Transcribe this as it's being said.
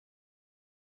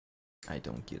I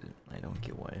don't get it. I don't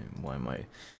get why my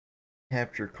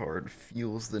capture card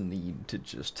feels the need to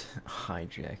just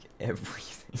hijack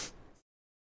everything.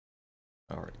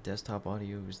 Alright, desktop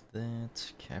audio is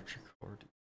that. Capture card.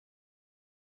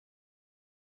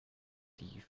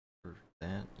 D for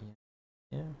that.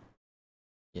 Yeah.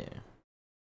 Yeah.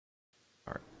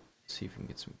 Alright, let's see if we can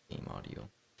get some game audio.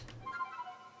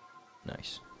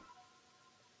 Nice.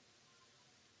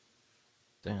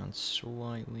 Down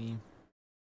slightly.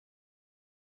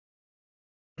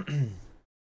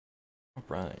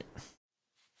 Alright.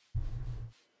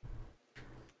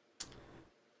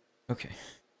 Okay.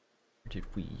 Where did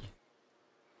we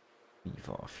leave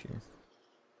off here?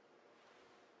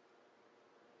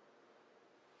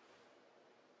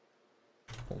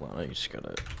 Hold on, I just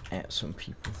gotta add some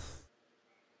people.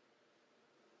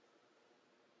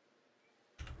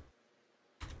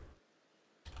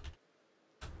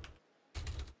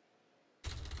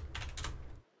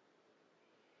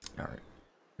 Alright.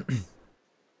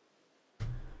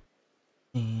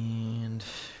 And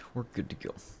we're good to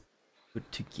go. Good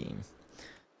to game.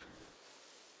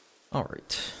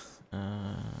 Alright.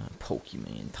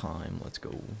 Pokemon time. Let's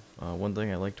go. One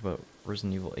thing I liked about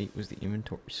Resident Evil 8 was the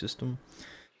inventory system,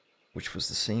 which was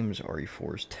the same as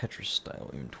RE4's Tetris style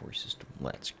inventory system.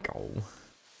 Let's go.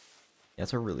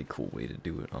 That's a really cool way to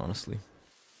do it, honestly.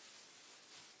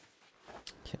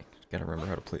 Okay, gotta remember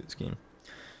how to play this game.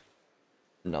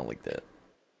 Not like that.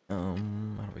 How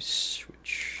do I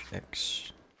switch?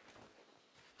 X.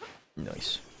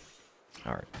 Nice.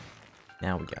 Alright.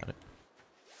 Now we got it.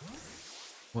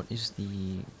 What is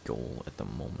the goal at the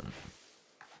moment?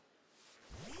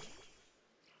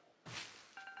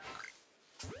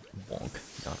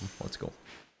 Bonk. Got him. Let's go.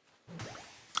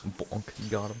 Bonk.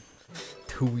 Got him.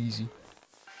 Too easy.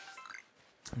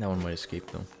 That one might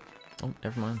escape though. Oh,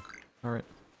 never mind. Alright.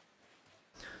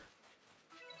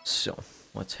 So,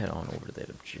 let's head on over to that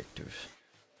objective.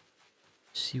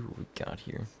 See what we got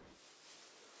here.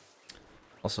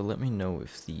 Also, let me know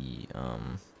if the,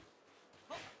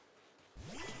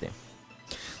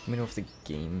 Let me know if the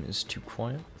game is too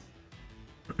quiet.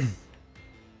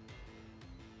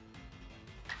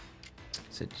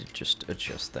 So just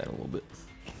adjust that a little bit.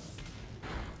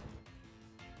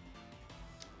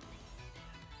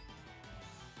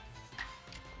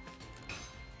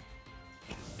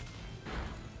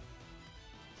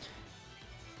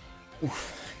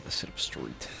 Oof, gotta set up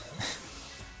straight.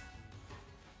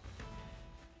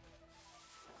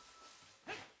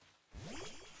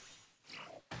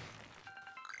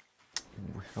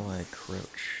 Where do I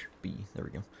crouch? B. There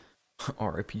we go.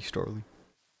 R.I.P. Starly.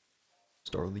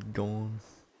 Starly gone.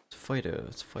 Let's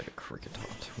fight a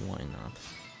Kricketot. Why not?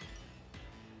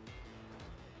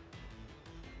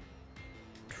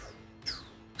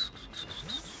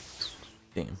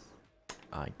 Damn.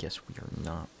 I guess we are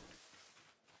not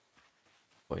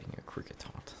fighting a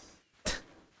Kricketot.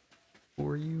 Who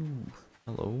are you?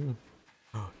 Hello?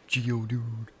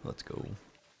 Geodude. Let's go.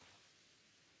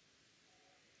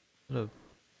 What a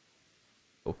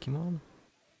Pokemon?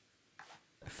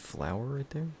 A flower right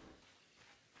there?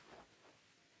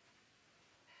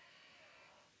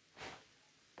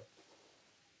 I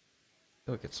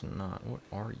feel like it's not. What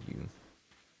are you?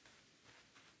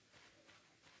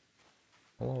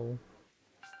 Hello?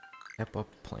 Step up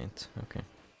plant. Okay.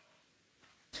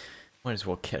 Might as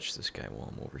well catch this guy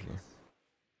while I'm over here.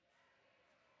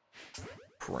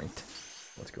 Pranked.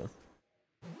 Let's go.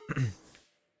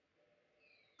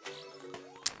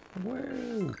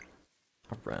 Whoa!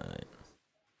 Alright.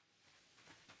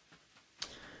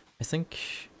 I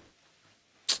think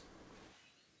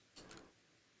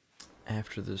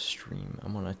after this stream,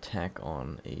 I'm gonna tack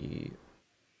on a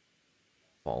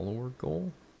follower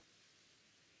goal.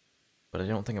 But I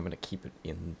don't think I'm gonna keep it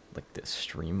in like this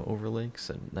stream overlay,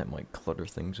 because that might clutter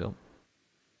things up.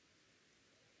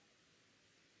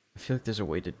 I feel like there's a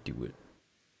way to do it,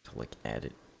 to like add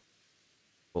it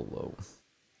below.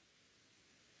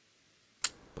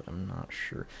 But I'm not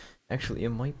sure. Actually, it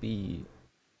might be,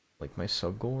 like my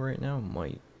sub goal right now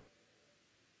might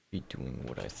be doing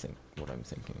what I'm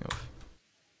thinking of.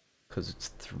 Because it's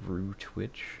through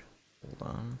Twitch. Hold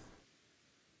on.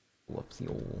 Pull up the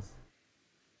old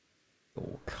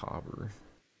Cobber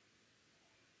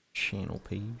channel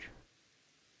page.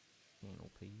 Oh,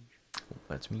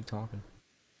 that's me talking.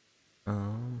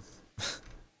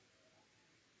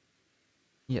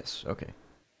 Yes, okay.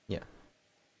 Yeah.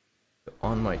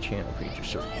 On my channel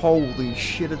page, so holy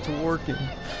shit, it's working.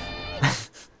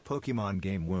 Pokemon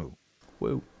game woo.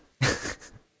 Whoa.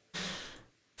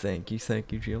 Thank you,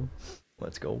 Jill.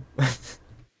 Let's go.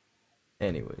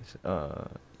 Anyways,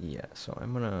 yeah, so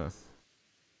I'm gonna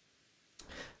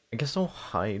I guess I'll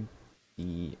hide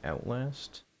the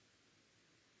Outlast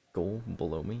goal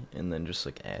below me and then just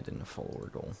like add in a follower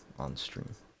goal on stream.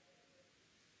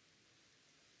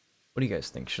 What do you guys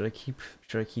think? Should I keep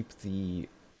the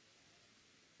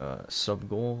sub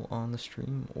goal on the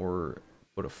stream or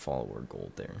put a follower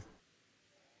goal there?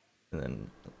 And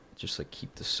then just like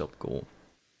keep the sub goal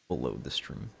below the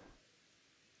stream.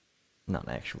 Not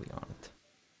actually on it.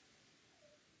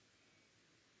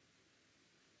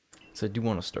 So I do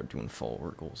want to start doing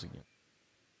follower goals again.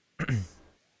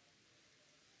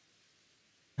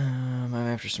 I'm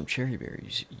after some cherry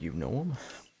berries. You know them?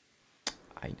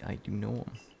 I do know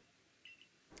them.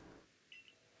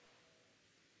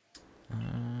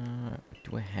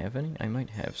 Do I have any? I might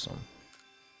have some.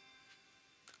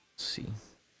 Let's see.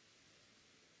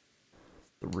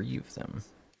 3 of them.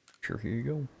 Sure, here you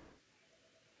go.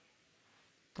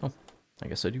 Oh, I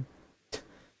guess I do.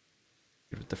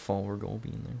 Good with the follower goal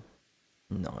being there.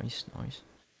 Nice, nice.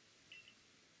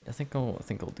 I think I'll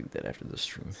do that after the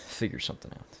stream. Figure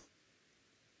something out.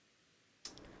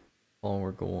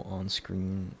 Follower goal on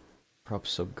screen, prop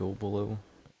sub goal below,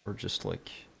 or just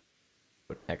like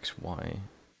put XY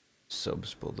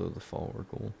subs below the follower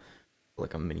goal,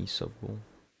 like a mini sub goal.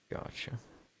 Gotcha.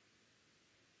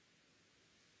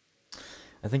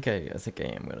 I think I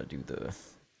am gonna do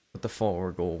the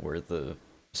follower goal where the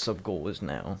sub goal is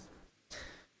now,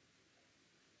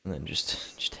 and then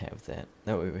just have that.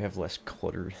 That way we have less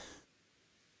clutter.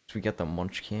 So we got the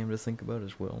munch cam to think about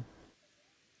as well.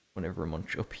 Whenever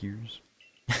munch appears.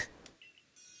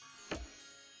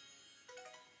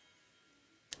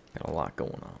 Got a lot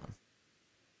going on.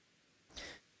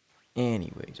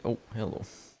 Anyways, oh hello,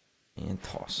 and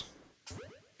toss.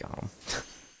 Got him.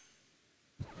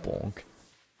 Bonk.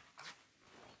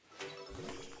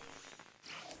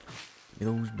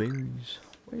 Give me those berries.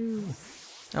 Woo.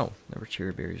 Oh, there were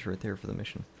cherry berries right there for the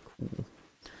mission. Cool.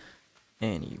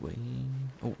 Anyway,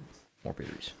 oh, more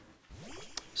berries.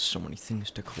 So many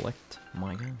things to collect.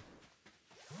 My god.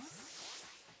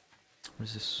 What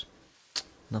is this?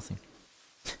 Nothing.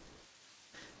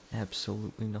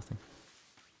 Absolutely nothing.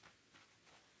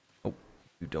 Oh,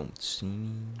 you don't see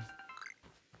me.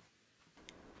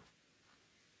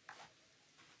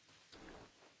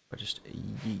 I just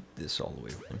yeet this all the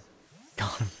way over there.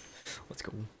 Got him. Let's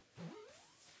go.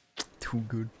 Too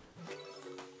good.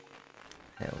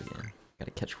 Hell yeah.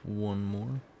 Gotta catch one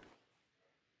more.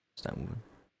 It's not moving.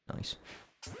 Nice.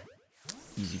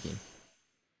 Easy game.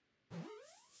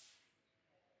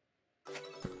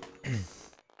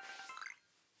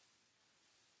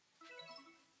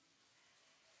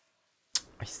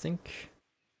 I think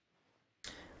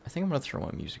I'm gonna throw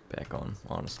my music back on,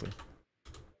 honestly.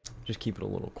 Just keep it a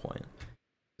little quiet.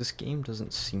 This game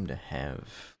doesn't seem to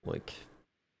have, like,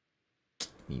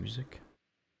 music.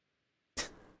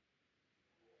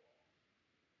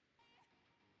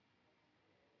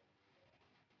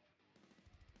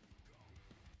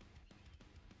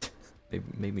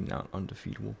 Maybe not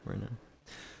undefeatable right now.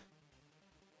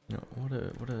 You know, what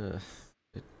a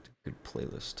good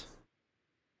playlist.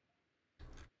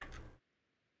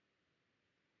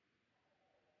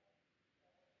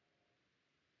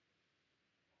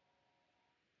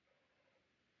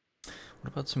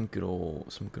 What about some good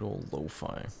old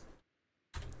lo-fi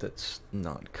that's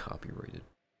not copyrighted?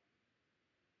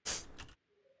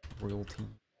 Royalty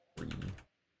free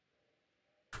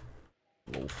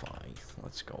lo-fi.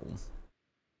 Let's go.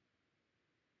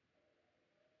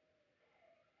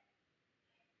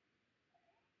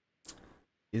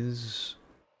 Is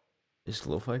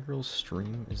Lo-Fi Girls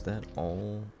stream, is that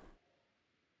all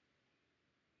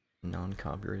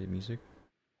non-copyrighted music?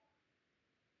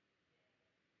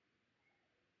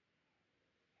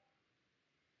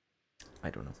 I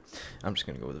don't know. I'm just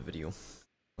gonna go with the video.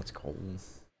 Let's go.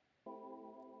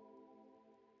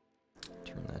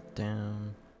 Turn that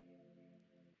down.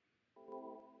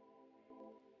 Oh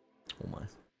my.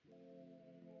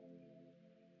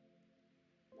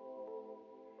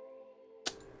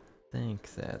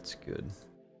 Think that's good.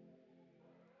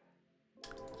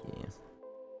 Yeah.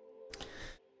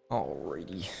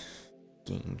 Alrighty.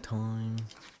 Game time.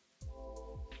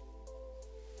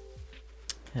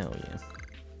 Hell yeah.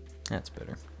 That's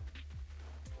better.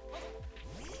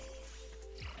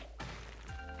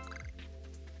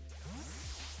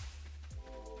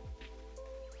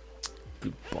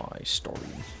 Goodbye, Starry.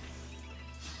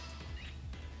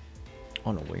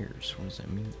 Unawares, what does that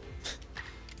mean?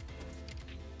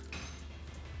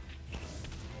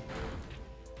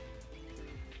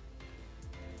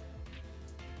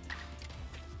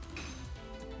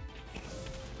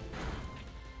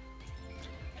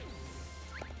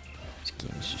 This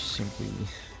game is just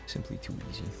Simply too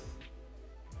easy.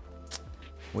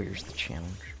 Where's the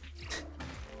challenge? Yeah,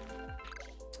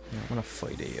 I'm gonna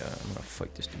fight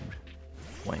this dude.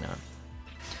 Why not?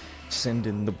 Send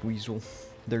in the Weasel.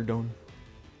 They're done.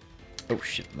 Oh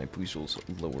shit, my Weasel's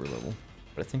lower level.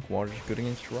 But I think water's good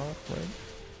against rock, right?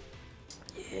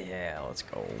 Yeah, let's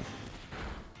go.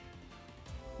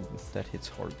 Ooh, that hits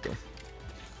hard though.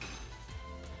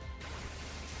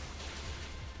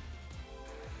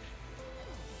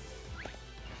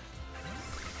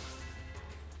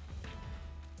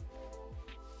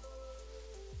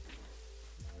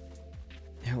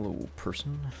 Hello,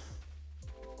 person.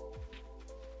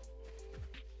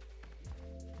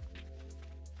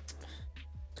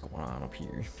 What's going on up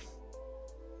here?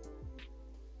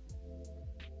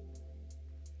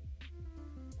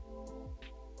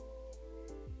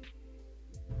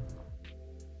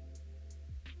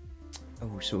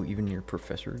 Oh, so even your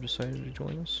professor decided to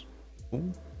join us?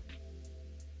 Oh.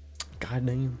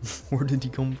 Goddamn, where did he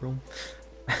come from?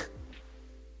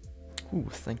 Ooh,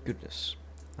 thank goodness.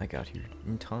 I got here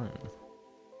in time.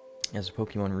 As a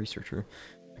Pokemon researcher,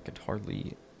 I could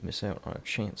hardly miss out on a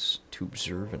chance to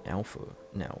observe an alpha.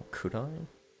 Now, could I?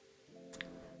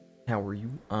 How are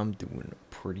you? I'm doing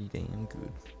pretty damn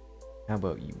good. How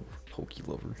about you,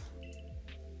 Pokelover?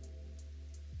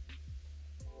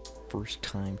 First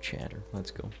time chatter. Let's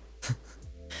go.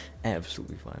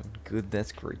 Absolutely fine. Good,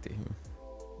 that's great to hear.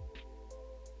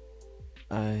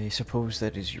 I suppose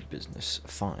that is your business.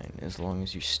 Fine, as long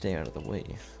as you stay out of the way.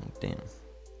 Oh, damn.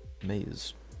 May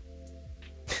is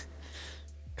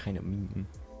kind of mean.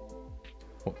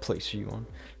 What place are you on?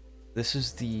 This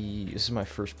is my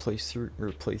first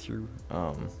playthrough.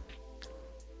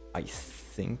 I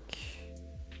think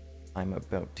I'm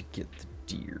about to get the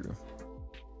deer.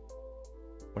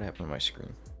 What happened to my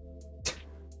screen?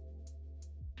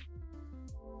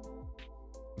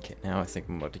 Okay, now I think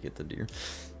I'm about to get the deer.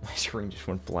 My screen just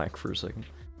went black for a second.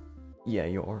 Yeah,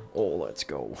 you are. Oh, let's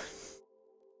go.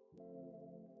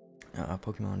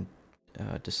 Pokemon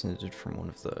descended from one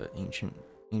of the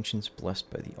ancients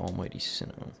blessed by the almighty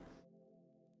Sinnoh.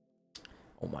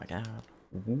 Oh my god.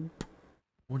 Whoop.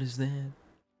 What is that?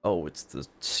 Oh, it's the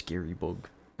scary bug.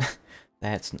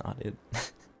 That's not it.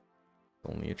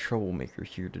 Only a troublemaker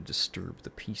here to disturb the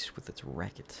peace with its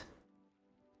racket.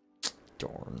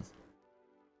 Darn.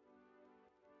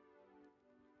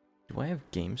 Do I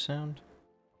have game sound?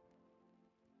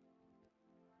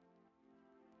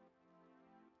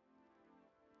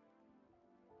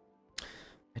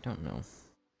 I don't know.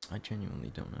 I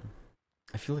genuinely don't know.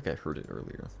 I feel like I heard it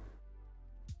earlier.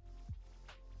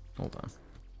 Hold on.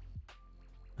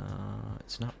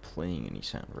 It's not playing any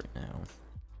sound right now.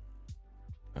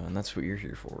 And that's what you're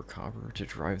here for, Cobber, to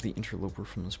drive the interloper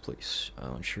from this place.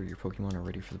 I'll ensure your Pokemon are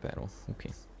ready for the battle.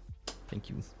 Okay. Thank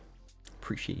you.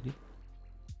 Appreciate it.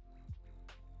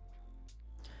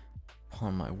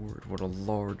 Upon my word, what a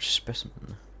large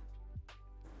specimen.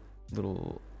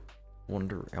 Little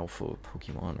wonder alpha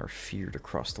Pokemon are feared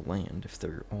across the land if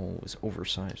they're all as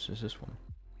oversized as this one.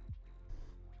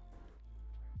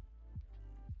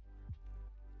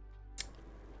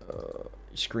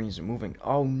 Your screen isn't moving.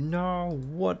 Oh no,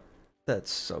 what?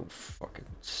 That's so fucking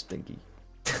stinky.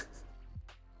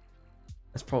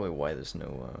 That's probably why there's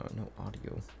no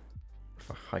audio.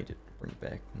 If I hide it, bring it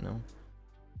back, no?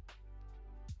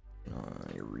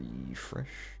 I refresh.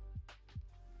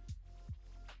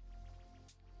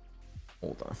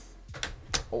 Hold on.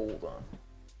 Hold on.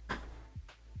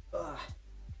 Ugh.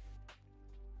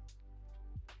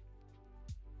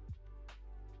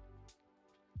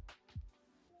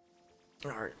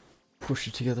 Alright. Push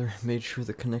it together, made sure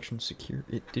the connection's secure.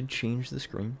 It did change the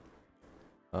screen.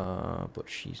 But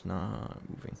she's not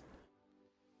moving.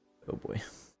 Oh boy.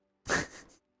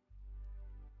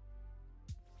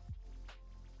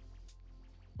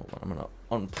 Hold on, I'm gonna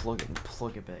unplug it and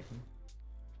plug it back in.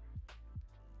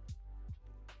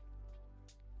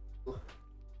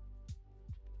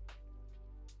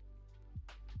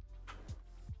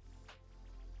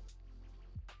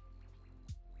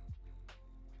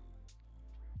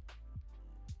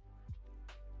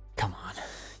 Come on,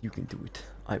 you can do it.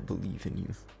 I believe in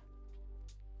you.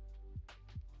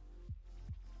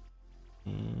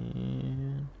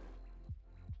 And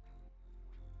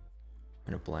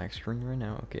in a black screen right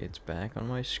now. Okay, it's back on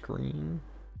my screen.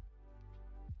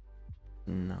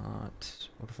 Not.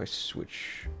 What if I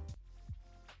switch?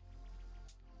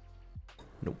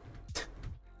 Nope.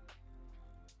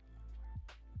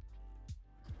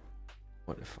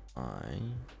 What if I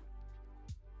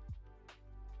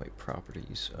wait,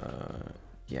 properties,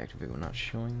 deactivate when not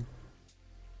showing.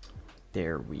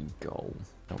 There we go.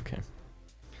 Okay.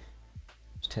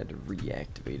 Let's just had to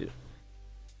reactivate it.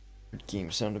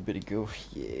 Game sound a bit ago,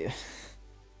 yeah.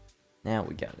 Now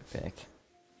we got it back.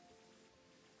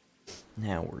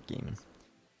 Now we're gaming.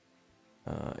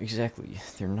 Exactly.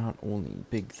 They're not only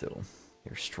big though.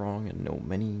 They're strong and know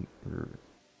many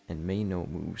and may know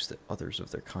moves that others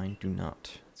of their kind do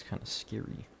not. It's kind of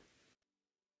scary.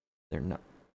 They're not.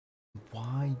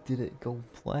 Why did it go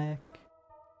black?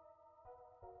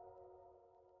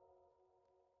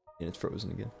 And it's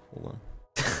frozen again. Hold on.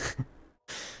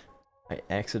 I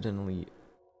accidentally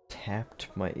tapped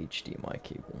my HDMI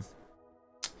cable.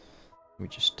 Let me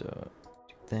just do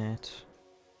that.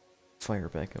 Fire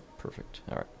back up. Perfect.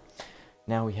 Alright.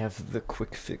 Now we have the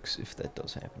quick fix if that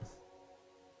does happen.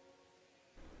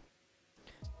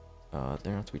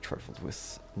 They're not to be trifled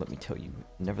with, let me tell you.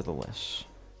 Nevertheless,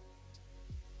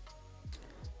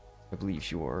 I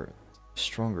believe you are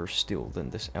stronger still than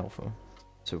this alpha.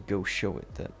 So go show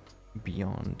it that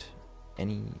beyond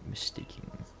any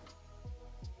mistaking.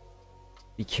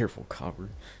 Be careful, Cobber.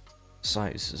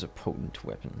 Size is a potent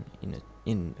weapon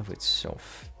in of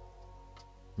itself.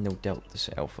 No doubt this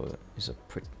alpha is a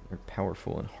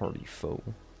powerful and hardy foe.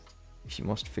 If you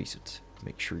must face it,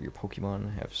 make sure your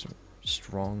Pokemon have some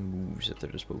strong moves at their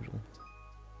disposal.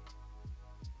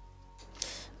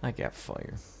 I got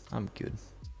fire. I'm good.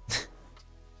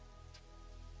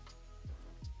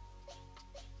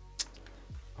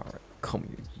 Alright, come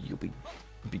here, you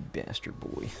big bastard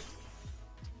boy.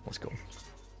 Let's go.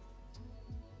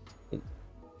 Oh.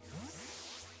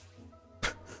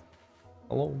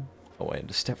 Hello? Oh, I had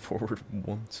to step forward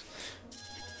once.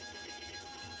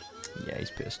 Yeah,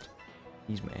 he's pissed.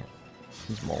 He's mad.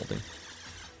 He's molding.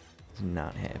 He's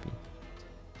not happy.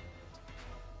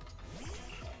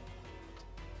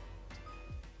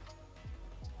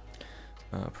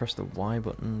 Press the Y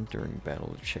button during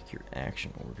battle to check your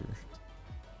action order.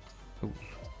 Oh,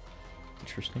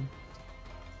 interesting.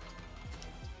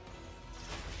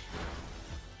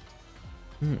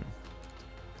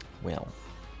 Well.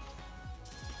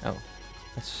 Oh,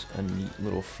 that's a neat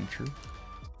little feature.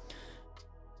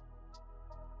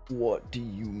 What do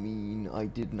you mean I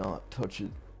did not touch it?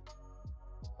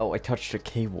 Oh, I touched a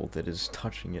cable that is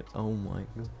touching it. Oh my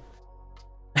god.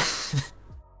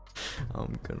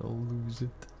 I'm gonna lose it.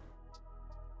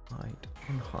 Hide,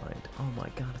 unhide. Oh my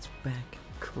god, it's back.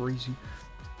 Crazy.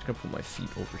 I'm gonna put my feet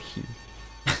over here.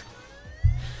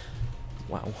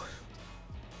 Wow.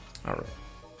 Alright.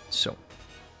 So.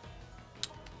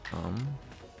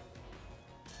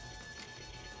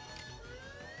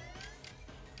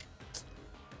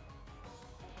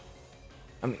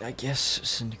 I mean, I guess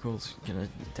Cyndaquil's gonna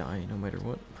die no matter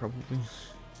what, probably.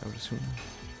 I would assume.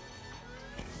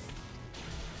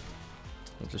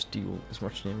 I'll just deal as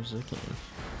much damage as I can.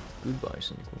 Goodbye,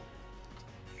 Cyndaquil.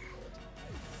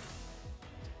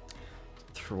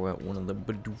 Throw out one of the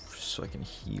Bidoofs so I can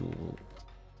heal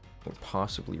or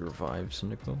possibly revive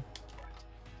Cyndaquil.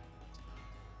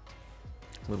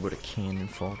 A little bit of cannon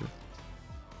fodder.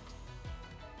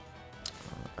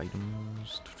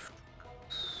 Items.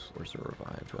 Where's the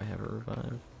revive? Do I have a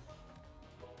revive?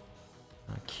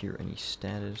 Cure any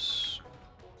status.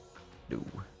 No,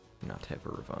 not have a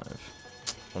revive.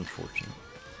 Unfortunate.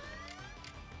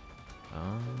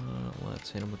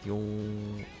 Let's hit him with the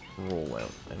old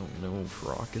rollout. I don't know if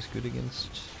rock is good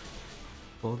against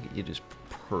bug. It is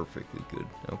perfectly good.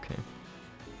 Okay.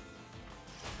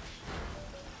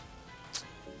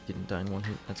 Didn't die in one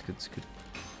hit. That's good. That's good.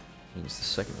 Means the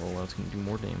second rollout's gonna do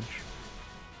more damage.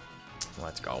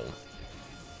 Let's go.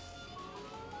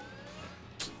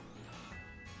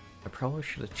 I probably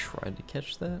should have tried to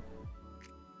catch that,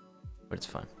 but it's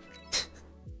fine.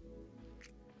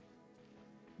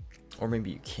 Or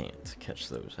maybe you can't catch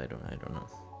those. I don't know.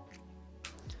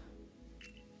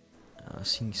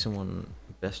 Seeing someone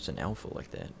best in alpha like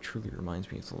that truly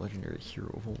reminds me of the legendary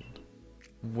hero of old.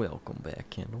 Welcome back,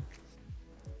 Candle.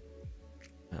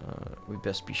 We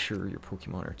best be sure your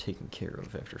Pokemon are taken care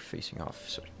of after facing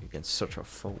off against such a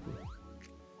foe.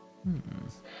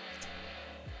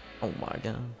 Oh my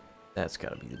god. That's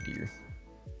gotta be the deer.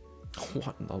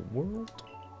 What in the world?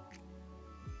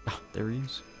 Ah, there he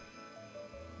is.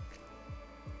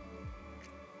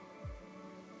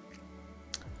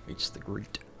 It's the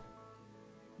great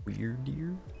weird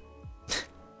deer?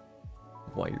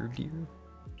 Wire deer?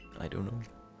 I don't know.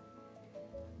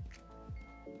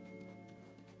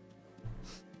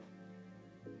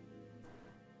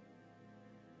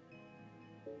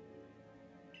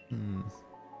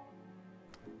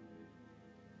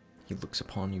 He looks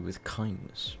upon you with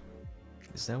kindness.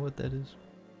 Is that what that is?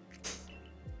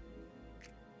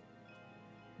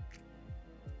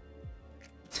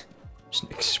 Just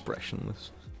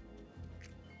expressionless.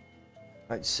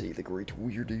 I'd say the great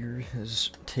Weirdeer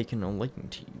has taken a liking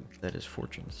to you. That is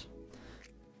fortunate.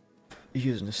 He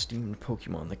is an esteemed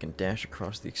Pokemon that can dash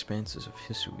across the expanses of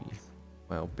Hisui,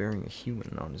 while bearing a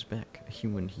human on his back, a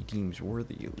human he deems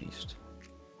worthy at least.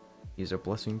 He is a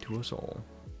blessing to us all.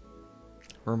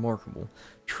 Remarkable,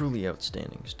 truly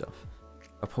outstanding stuff.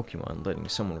 A Pokemon letting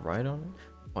someone ride on it?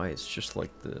 Why, it's just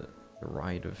like the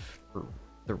ride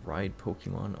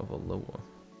Pokemon of Alola.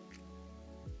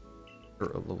 Or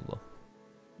Alola.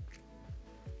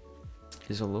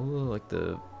 Is Alola like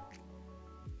the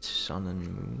Sun and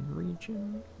Moon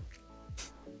region?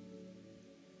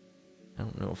 I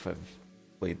don't know if I've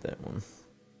played that one.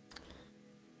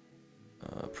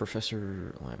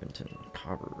 Professor Laventon,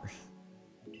 Cobber,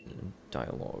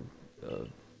 dialogue.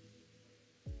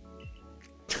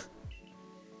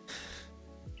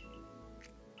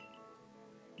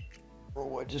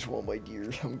 Oh, I just want my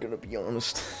deer. I'm gonna be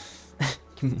honest.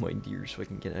 Give me my deer so I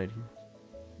can get out of here.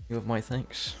 You have my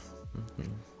thanks.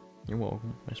 You're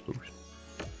welcome, I suppose.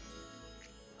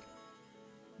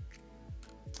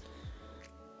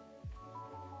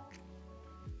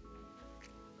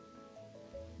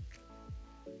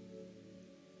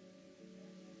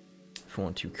 If you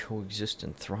want to coexist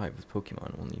and thrive with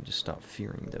Pokemon, we'll need to stop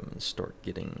fearing them and start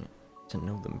getting to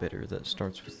know them better. That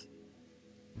starts with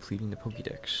completing the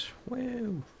Pokédex.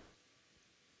 Whoa!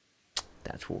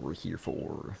 That's what we're here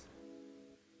for.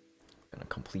 Gonna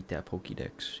complete that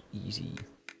Pokédex. Easy.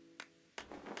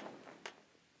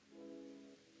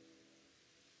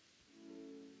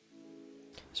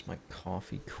 Is my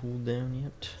coffee cooled down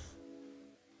yet?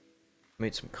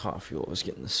 Made some coffee while I was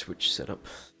getting the Switch set up.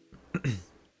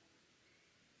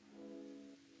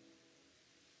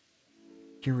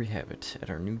 Here we have it, at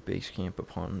our new base camp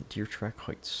upon Deer Track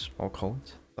Heights. I'll call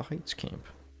it the Heights Camp.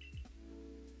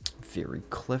 Very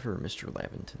clever, Mr.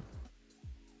 Laventon.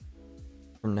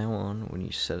 From now on, when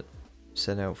you set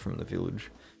out from the village,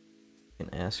 you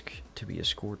can ask to be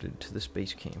escorted to this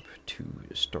base camp to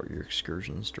start your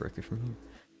excursions directly from here.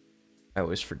 I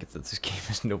always forget that this game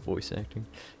has no voice acting.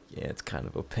 Yeah, it's kind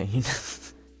of a pain.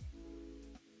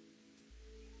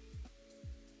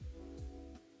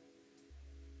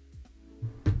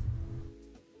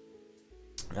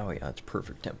 Oh yeah, it's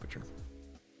perfect temperature.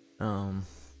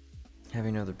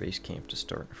 Having another base camp to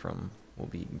start from will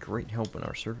be great help in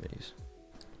our surveys.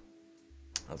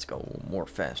 Let's go, more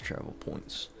fast travel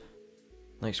points.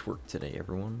 Nice work today,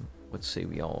 everyone. Let's say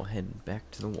we all head back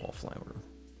to the Wallflower.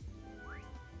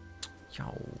 Yo,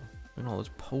 look at all those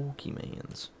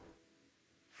Pokemans.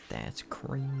 That's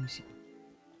crazy.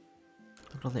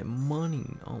 Look at all that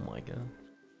money. Oh my god.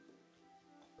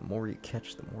 The more you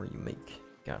catch, the more you make.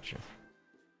 Gotcha.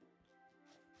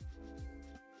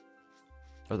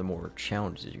 Or the more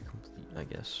challenges you complete, I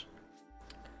guess.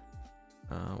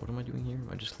 What am I doing here? Am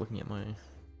I just looking at my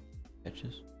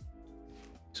catches?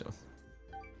 So.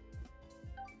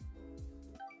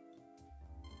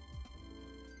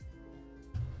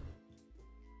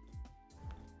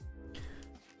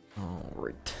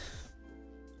 Alright.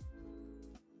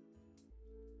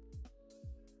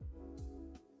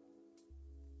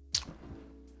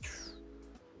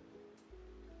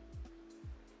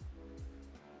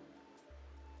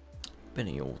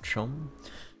 Benny, old chum.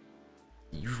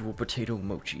 Usual potato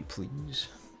mochi, please.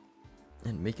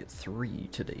 And make it 3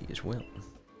 today as well.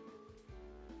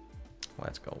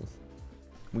 Let's go.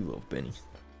 We love Benny.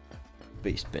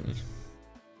 Based Benny.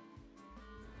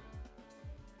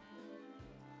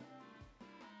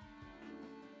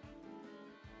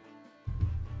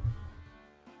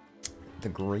 The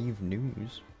grave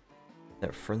news.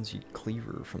 That frenzied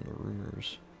cleaver from the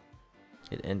rumors.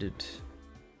 It ended...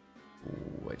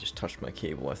 Ooh, I just touched my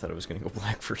cable. I thought it was gonna go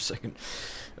black for a second.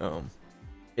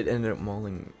 It ended up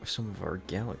mauling some of our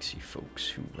Galaxy folks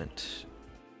who went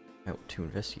out to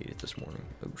investigate it this morning.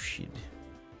 Oh shit.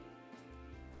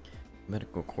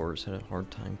 Medical corps had a hard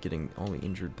time getting all the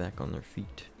injured back on their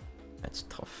feet. That's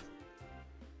tough.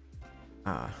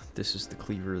 Ah, this is the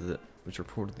cleaver that was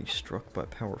reportedly struck by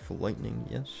powerful lightning,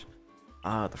 yes?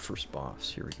 Ah, the first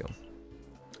boss. Here we go.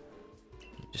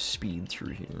 Just speed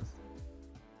through here.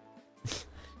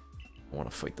 I want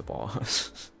to fight the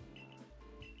boss.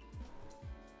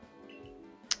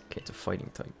 Okay, it's a fighting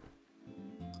type.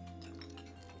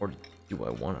 Or do I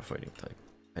want a fighting type?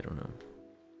 I don't know.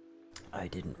 I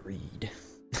didn't read.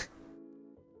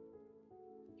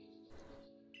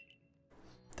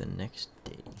 The next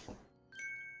day.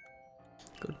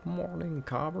 Good morning,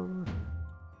 Cobber.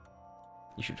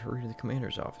 You should hurry to the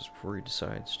commander's office before he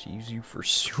decides to use you for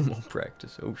sumo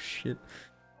practice. Oh shit.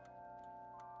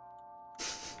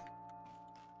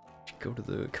 Go to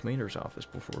the commander's office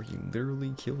before he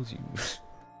literally kills you.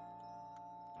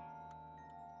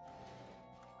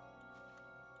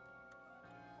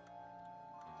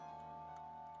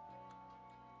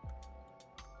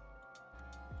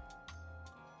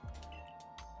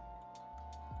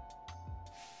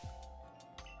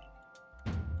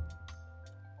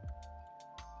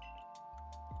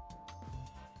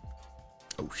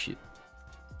 shit.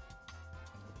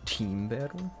 Team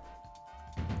battle?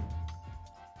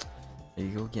 There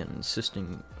you go again,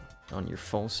 insisting on your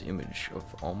false image of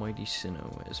Almighty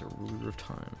Sinnoh as a ruler of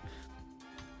time.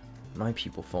 My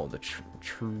people follow the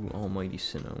true Almighty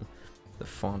Sinnoh, the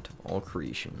font of all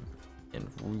creation, and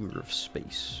ruler of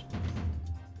space.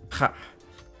 Ha!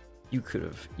 You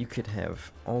could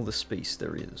have all the space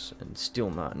there is, and still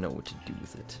not know what to do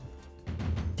with it.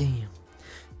 Damn.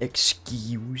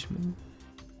 Excuse me?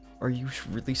 Are you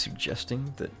really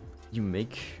suggesting that you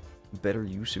make better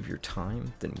use of your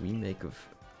time than we make of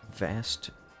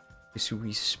vast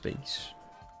Hisui space?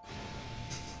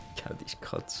 God, these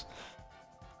cuts.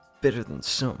 Better than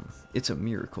some. It's a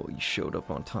miracle you showed up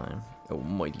on time, O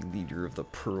mighty leader of the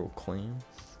Pearl Clan.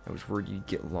 I was worried you'd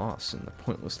get lost in the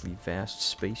pointlessly vast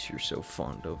space you're so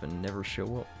fond of and never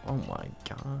show up. Oh my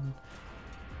god.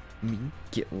 Me?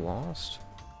 Get lost?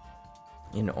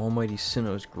 In Almighty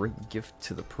Sinnoh's great gift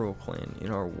to the Pearl Clan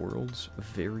in our world's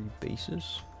very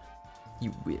basis?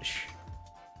 You wish.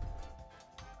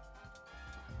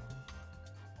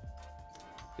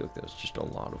 I feel like that was just a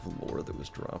lot of lore that was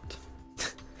dropped.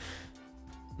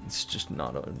 It's just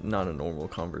not a normal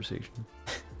conversation.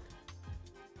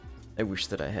 I wish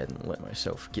that I hadn't let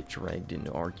myself get dragged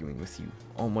into arguing with you.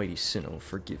 Almighty Sinnoh,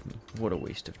 forgive me. What a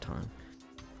waste of time.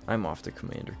 I'm off to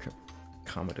Commander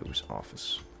Kamado's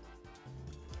office.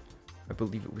 I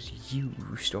believe it was you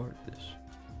who started this.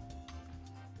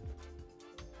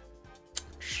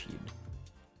 Shit.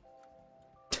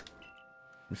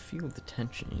 And feel the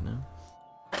tension, you know?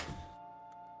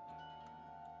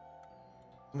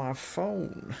 My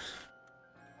phone.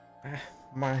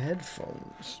 My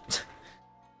headphones.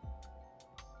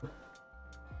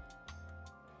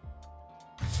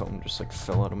 Phone just like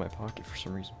fell out of my pocket for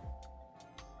some reason.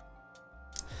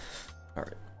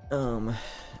 Alright.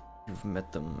 You've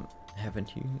met them,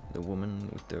 haven't you? The woman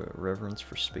with the reverence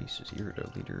for space is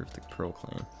Irida, leader of the Pearl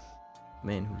Clan.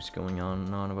 Man who's going on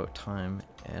and on about time,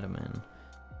 Adaman,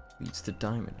 leads the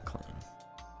Diamond Clan.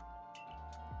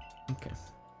 Okay.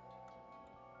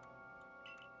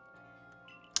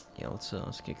 Yeah,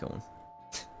 let's get going.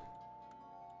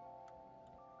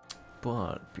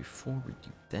 But before we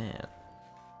do that,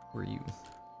 where are you?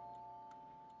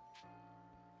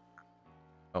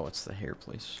 Oh, it's the hair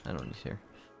place. I don't need hair.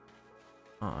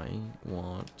 I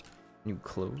want new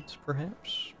clothes,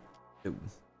 perhaps? Ooh.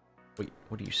 Wait,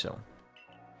 what do you sell?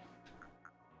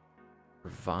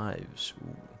 Revives.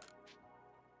 Ooh.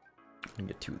 I can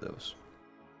get 2 of those.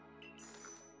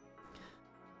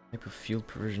 Type of field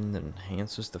provision that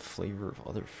enhances the flavor of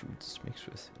other foods it's mixed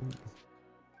with. Ooh.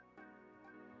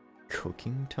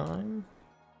 Cooking time?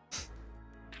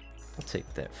 I'll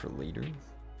take that for later.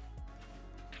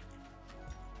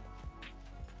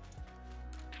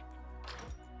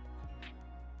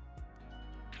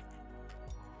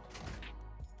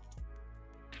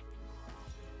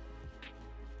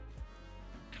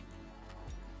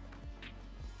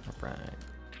 Alright.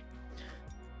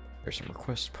 There's some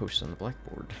requests posted on the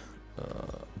blackboard.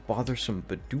 Bothersome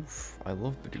Bidoof. I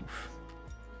love Bidoof.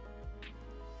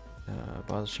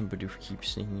 Bothersome Bidoof keeps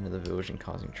sneaking into the village and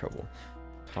causing trouble.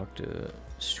 Talk to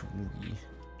Suli.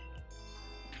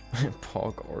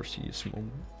 Pog Arceus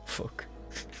moment. Fuck.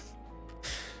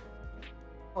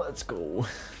 Let's go.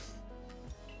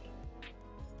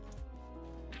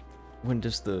 When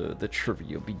does the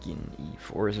trivia begin,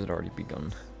 Eve? Or has it already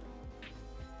begun?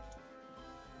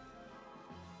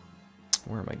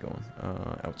 Where am I going?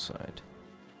 Outside.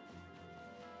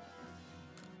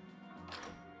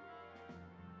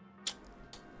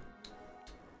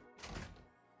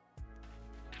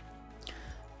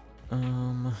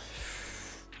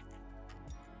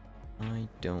 I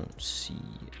don't see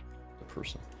the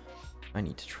person. I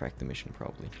need to track the mission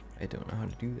probably. I don't know how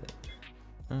to do that.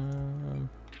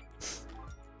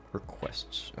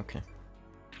 Requests. Okay.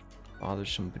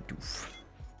 Bothersome Bidoof.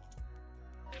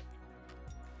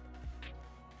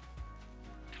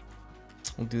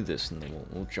 We'll do this and then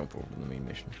we'll jump over to the main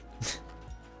mission.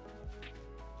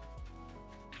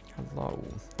 Hello,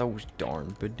 those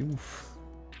darn Bidoof.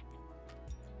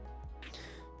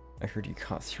 I heard you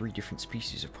caught 3 different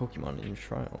species of Pokemon in your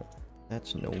trial.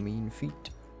 That's no mean feat.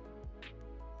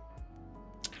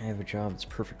 I have a job that's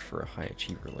perfect for a high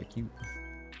achiever like you.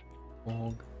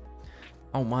 Log.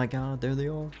 Oh my god, there they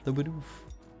are, the Bidoof.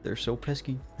 They're so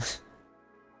pesky.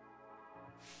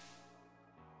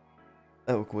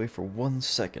 I look away for 1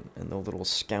 second and the little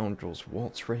scoundrels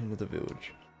waltz right into the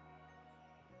village.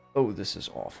 Oh, this is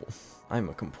awful. I'm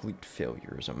a complete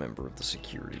failure as a member of the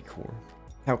security corps.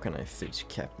 How can I face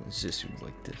Captain Zissou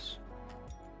like this?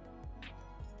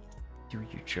 Do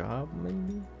your job,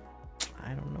 maybe?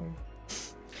 I don't know.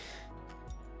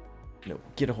 No,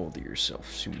 get a hold of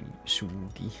yourself,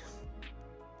 Sumugi.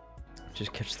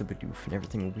 Just catch the Bidoof and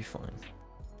everything will be fine.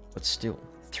 But still,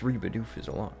 3 Bidoof is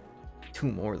a lot. 2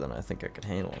 more than I think I could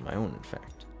handle on my own, in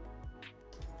fact.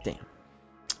 Damn.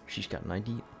 She's got an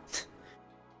idea.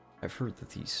 I've heard that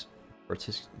these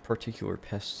particular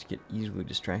pests get easily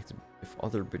distracted if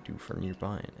other Bidoof are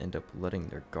nearby and end up letting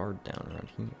their guard down around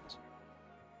humans.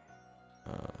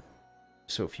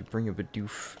 So if you bring a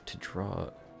Bidoof to draw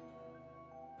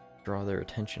their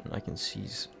attention, I can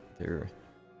seize that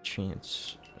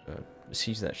chance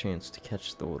to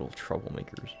catch the little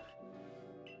troublemakers.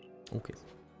 Okay.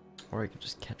 Or I could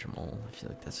just catch them all. I feel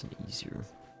like that's an easier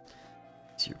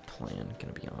plan,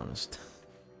 gonna be honest.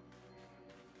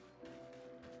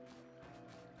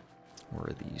 Where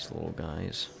are these little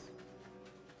guys?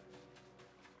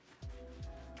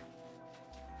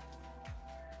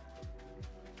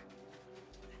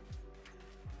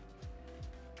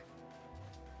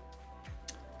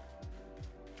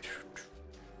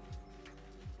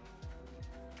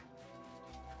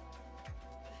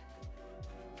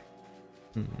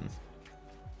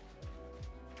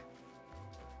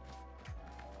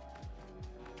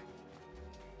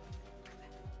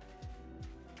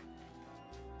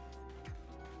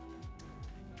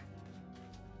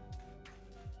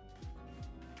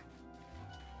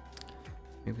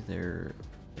 Maybe they're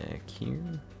back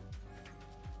here?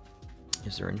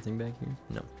 Is there anything back here?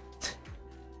 No.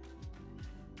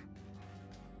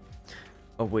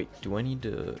 Oh wait, do I need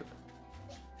to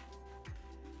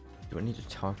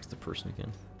talk to the person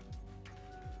again?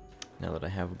 Now that I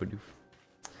have a Bidoof?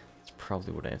 That's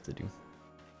probably what I have to do.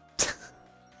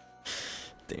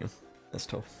 Damn, that's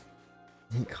tough.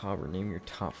 Cobra, name your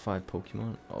top 5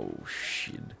 Pokemon? Oh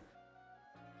shit.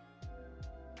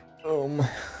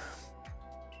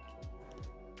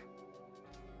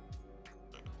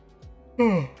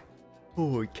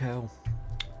 Holy cow.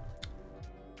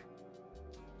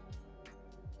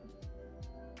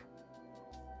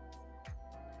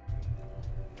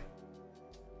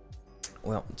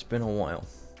 Well, it's been a while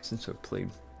since I've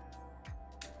played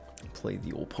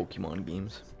the old Pokemon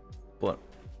games, but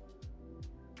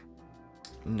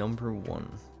number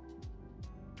 1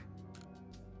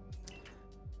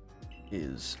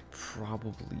 is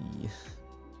probably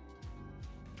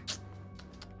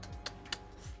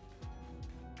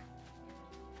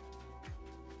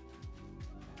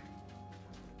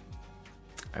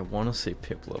I want to say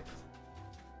Piplup.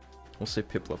 We'll say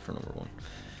Piplup for number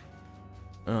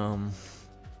 1.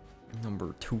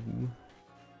 Number 2.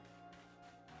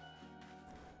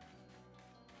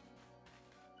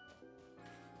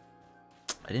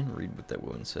 I didn't read what that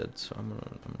woman said, so I'm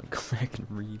gonna go back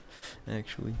and read.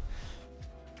 Actually,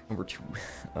 number 2.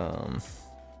 I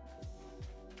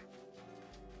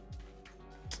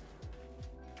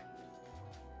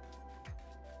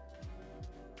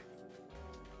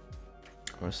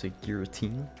want to say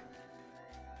Giratina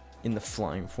in the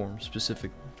flying form,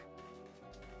 specific.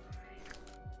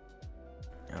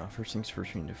 First things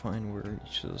first, we need to find where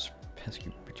each of those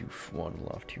pesky Bidoof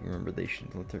waddle off to. Remember, they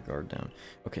should let their guard down.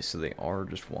 Okay, so they are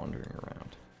just wandering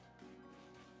around.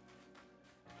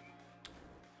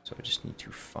 So I just need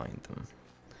to find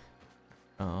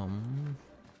them.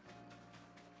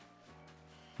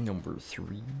 Number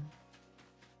 3.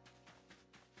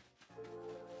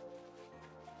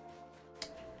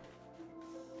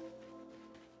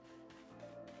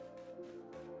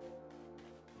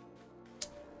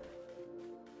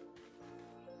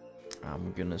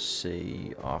 I'm gonna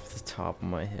say off the top of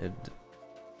my head.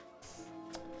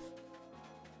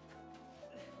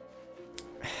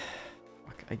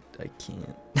 Fuck, I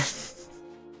can't.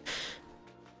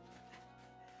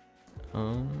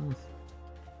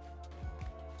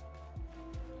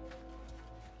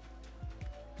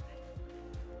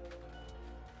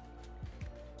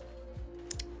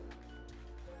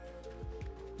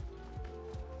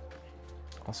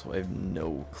 Also, I have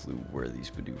no clue where these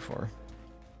Bidoof are.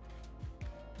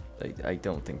 I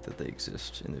don't think that they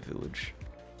exist in the village.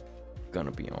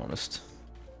 Gonna be honest.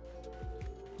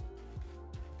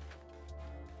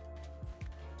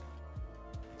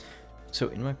 So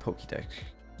in my Pokédex,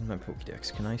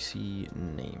 can I see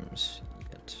names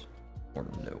yet? Or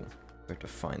no? I have to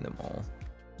find them all.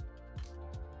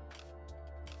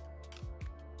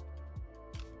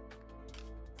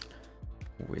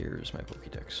 Where's my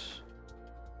Pokédex?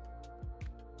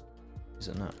 Is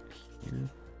it not here?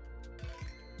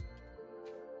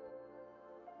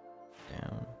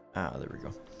 Down. Ah, there we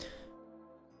go.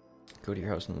 Go to your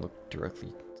house and look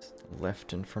directly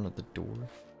left in front of the door.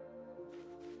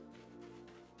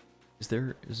 Is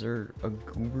there a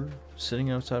goober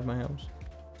sitting outside my house?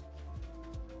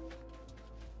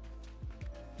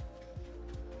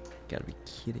 Gotta be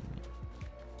kidding me.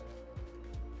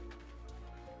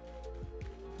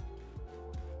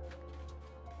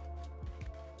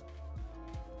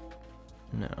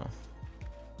 No.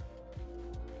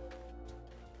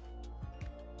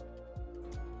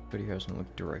 But he hasn't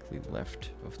looked directly left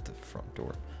of the front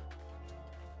door.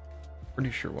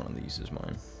 Pretty sure one of these is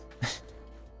mine.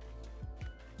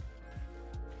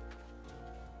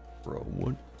 Bro,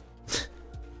 what?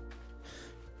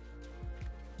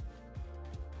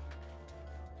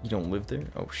 You don't live there?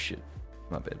 Oh shit.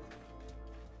 My bad.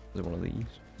 Is it one of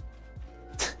these?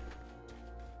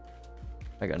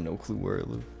 I got no clue where I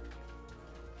live.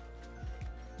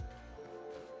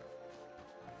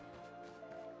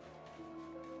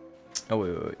 Oh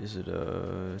wait, is it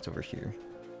it's over here.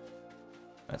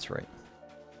 That's right.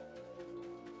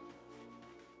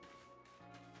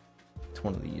 It's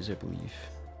one of these, I believe.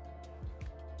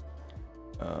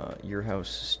 Your house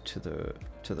is to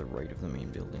the right of the main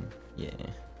building. Yeah.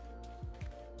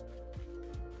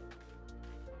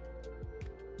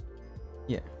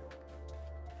 Yeah.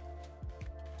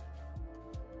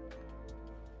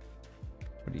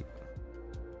 What do you...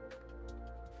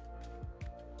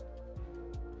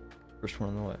 First one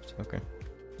on the left, okay.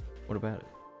 What about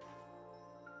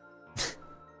it?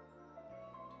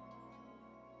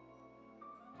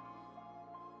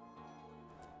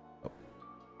 Oh.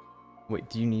 Wait,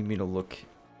 do you need me to look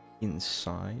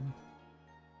inside?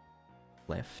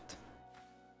 Left?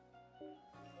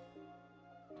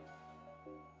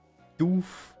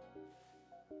 Doof.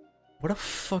 What a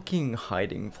fucking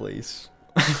hiding place.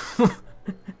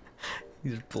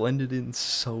 He's blended in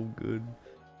so good.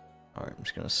 Alright, I'm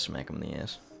just gonna smack him in the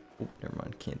ass. Oh, never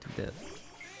mind, can't do that.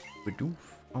 Badoof.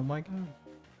 Oh my god.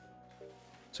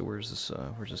 So where's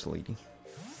this lady?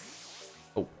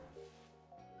 Oh.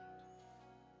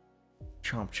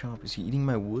 Chomp chomp, is he eating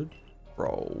my wood?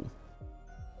 Bro.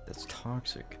 That's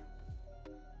toxic.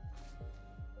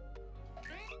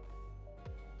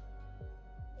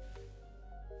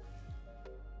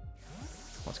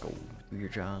 Let's go. Do your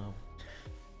job.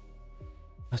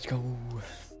 Let's go.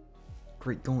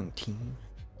 Great going, team.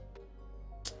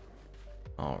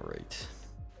 Alright.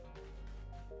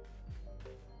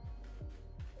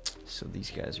 So these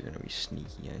guys are gonna be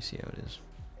sneaky, I see how it is.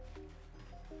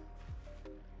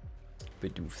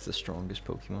 Bidoof, the strongest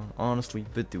Pokemon. Honestly,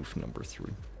 Bidoof number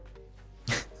 3.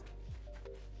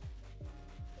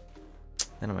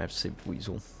 Then I might have to say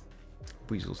Weasel.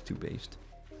 Weasel's too based.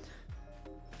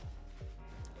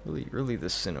 Really, the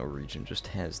Sinnoh region just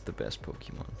has the best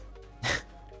Pokemon.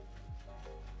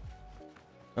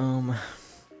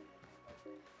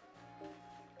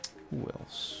 Who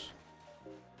else?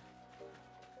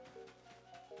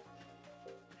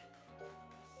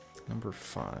 Number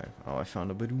 5. Oh, I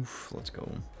found a Bidoof. Let's go.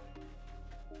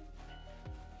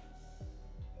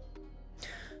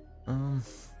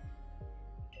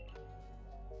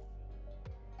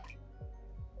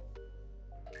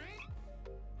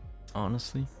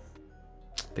 Honestly,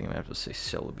 I think I'm gonna have to say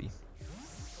Celebi.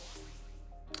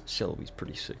 Celebi's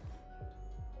pretty sick.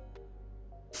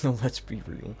 No, let's be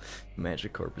real.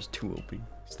 Magikarp is too OP.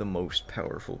 It's the most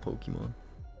powerful Pokemon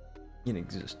in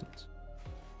existence.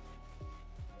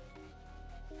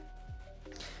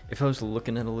 If I was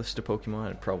looking at a list of Pokemon,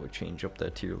 I'd probably change up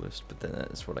that tier list, but then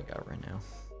that's what I got right now.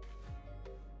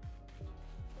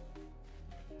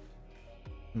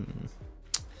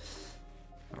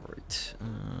 Alright,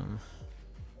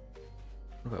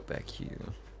 what about back here?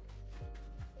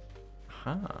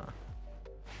 Huh.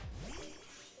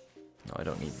 No, I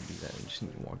don't need to do that, I just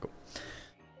need to walk up.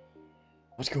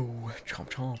 Let's go, chomp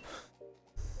chomp.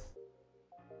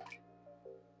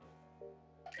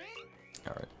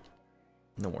 Alright.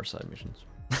 No more side missions.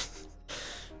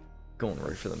 Going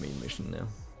right for the main mission now.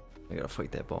 I gotta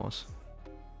fight that boss.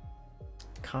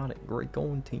 Caught it. Great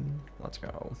going, team. Let's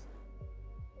go.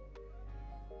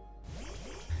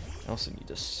 I also need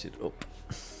to sit up.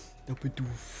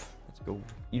 Doof. Let's go.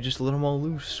 You just let them all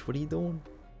loose. What are you doing?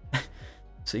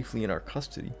 Safely in our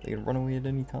custody. They can run away at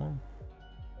any time.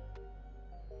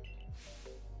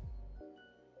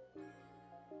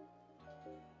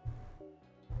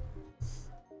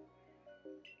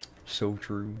 So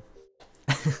true.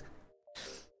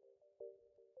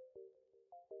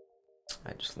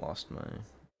 I just lost my...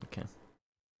 Okay.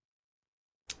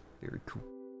 Very cool.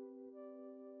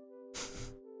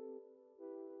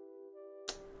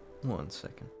 1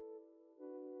 second.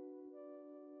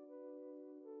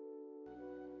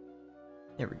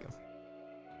 There we go.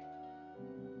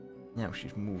 Now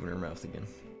she's moving her mouth again.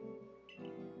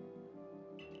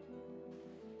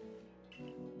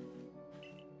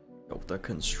 Oh, the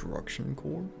construction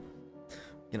core?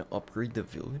 Gonna upgrade the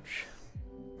village?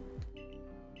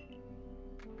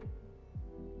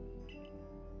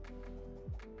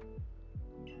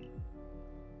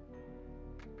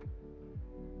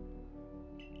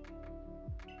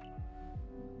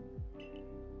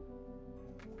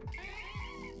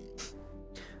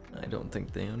 don't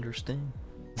think they understand.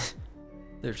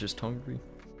 They're just hungry.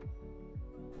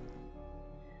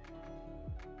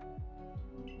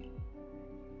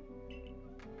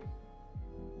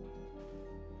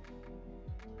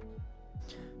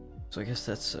 So I guess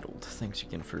that's settled. Thanks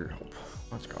again for your help.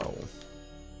 Let's go.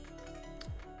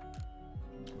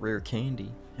 Rare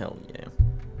candy. Hell yeah.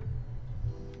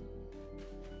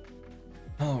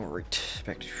 Alright,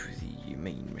 back to the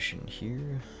main mission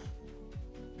here.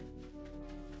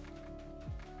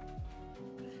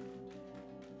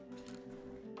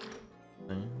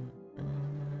 I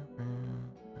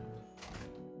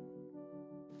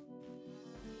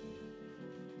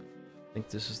think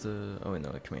this is the... oh wait,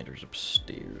 no, the commander's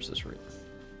upstairs, that's right.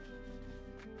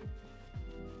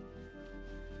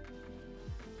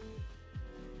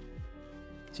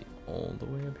 Is he all the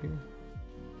way up here?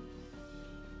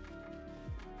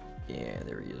 Yeah,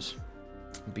 there he is.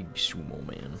 Big sumo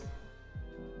man.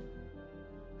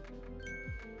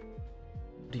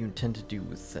 What do you intend to do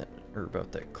with that, or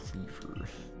about that cleaver?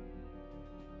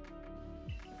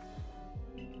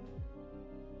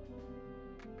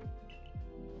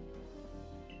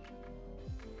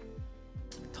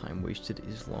 Time wasted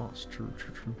is lost. True,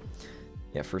 true, true.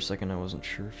 Yeah, for a second I wasn't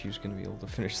sure if he was gonna be able to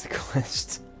finish the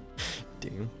quest.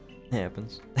 Damn,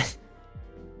 happens.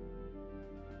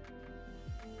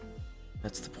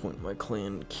 That's the point. My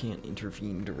clan can't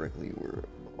intervene directly where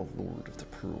a lord of the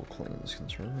Pearl clan is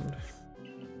concerned.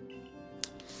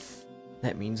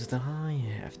 That means that I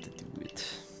have to do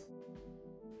it.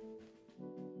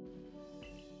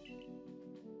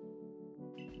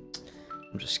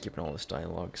 I'm just skipping all this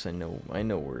dialogue because I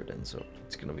know where it ends up.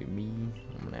 It's gonna be me.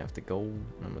 I'm gonna have to go.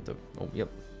 I'm gonna. Oh, yep.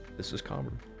 This is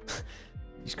Cobber.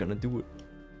 He's gonna do it.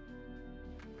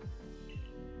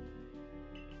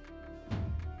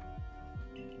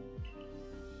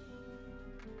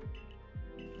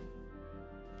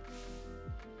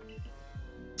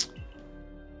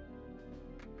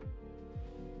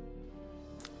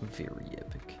 Very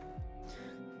epic.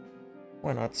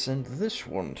 Why not send this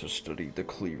one to study the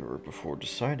cleaver before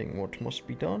deciding what must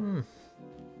be done?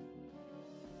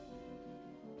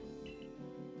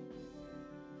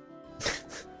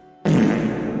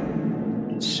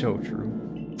 So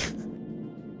true.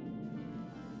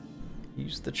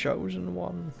 He's the chosen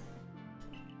one.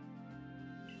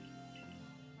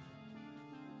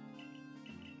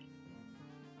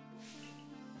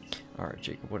 Alright,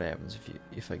 Jacob, what happens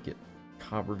if I get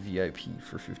Cobber VIP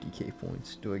for 50k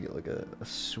points? Do I get like a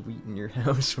suite in your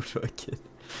house? What do I get?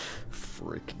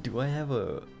 Frick. Do I have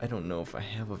a... I don't know if I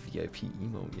have a VIP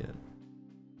emote yet.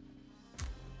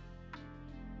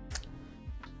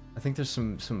 I think there's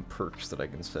some perks that I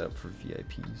can set up for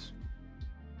VIPs.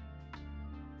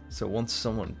 So once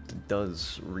someone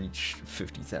does reach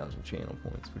 50,000 channel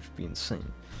points, which would be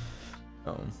insane,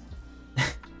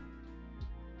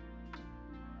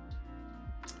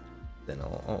 then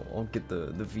I'll get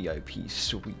the VIP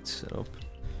suite set up.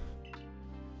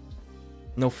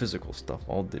 No physical stuff,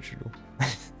 all digital.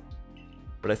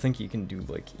 But I think you can do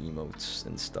like emotes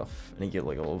and stuff, and you get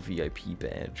like a little VIP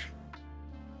badge.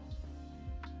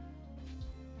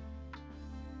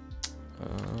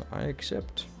 I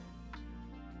accept.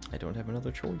 I don't have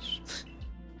another choice.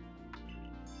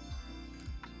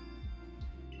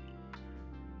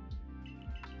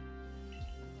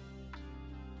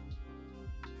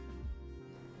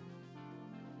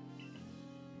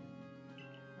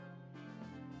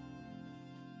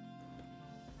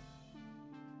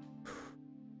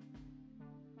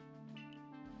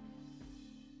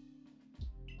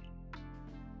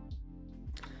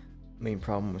 Main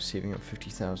problem with saving up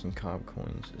 50,000 cob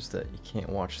coins is that you can't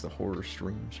watch the horror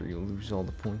streams or you'll lose all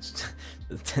the points to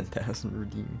the 10,000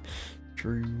 redeem.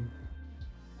 True.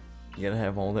 You gotta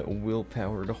have all that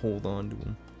willpower to hold on to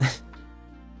them.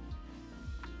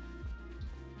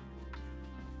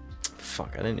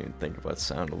 Fuck, I didn't even think about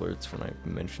sound alerts when I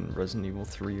mentioned Resident Evil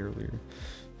 3 earlier.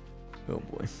 Oh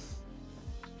boy.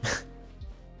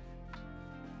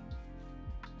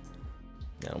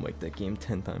 That'll make that game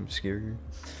 10 times scarier.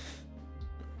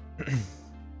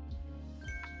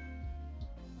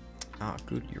 Ah,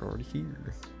 good, you're already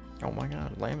here. Oh my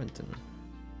god, Lamington.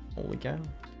 Holy cow.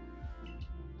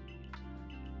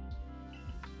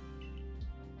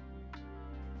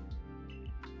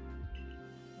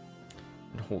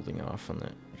 Been holding off on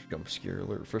that jump scare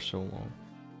alert for so long.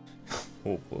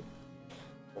 Oh boy.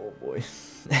 Oh boy.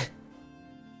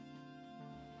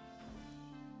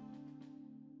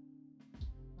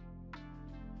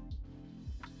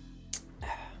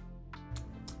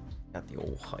 Got the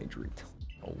old hydrate.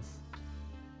 Oh.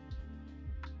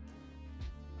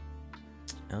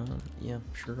 Yeah,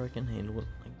 sure I can handle it.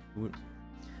 I can do it.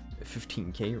 at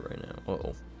 15k right now.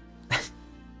 Uh-oh.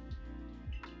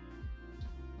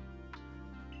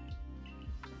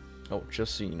 Oh,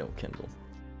 just so you know, Kendall,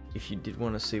 if you did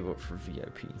want to save up for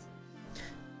VIP,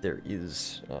 there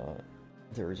is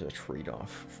a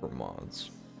trade-off for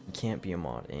mods. You can't be a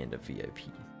mod and a VIP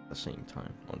at the same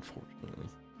time, unfortunately.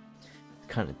 It's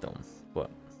kind of dumb,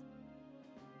 but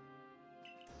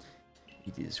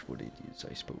it is what it is,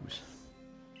 I suppose.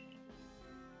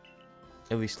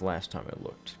 At least last time I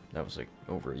looked. That was like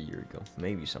over a year ago.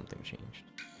 Maybe something changed.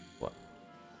 But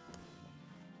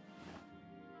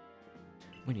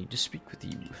we need to speak with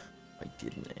you. I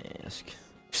didn't ask.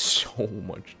 So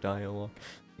much dialogue.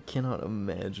 I cannot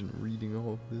imagine reading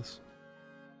all of this.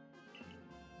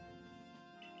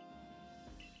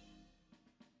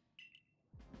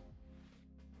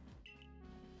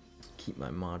 Keep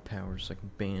my mod powers so I can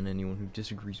ban anyone who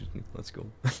disagrees with me. Let's go.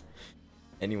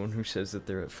 Anyone who says that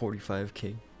they're at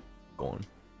 45k, gone.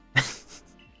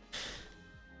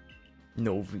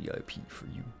 No VIP for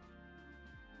you.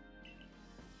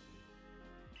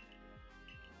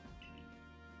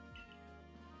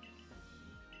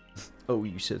 Oh,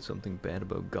 you said something bad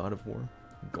about God of War?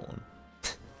 Gone.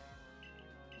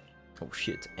 Oh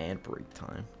shit, it's ad break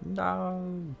time.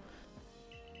 No!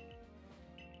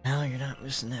 No, you're not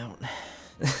missing out.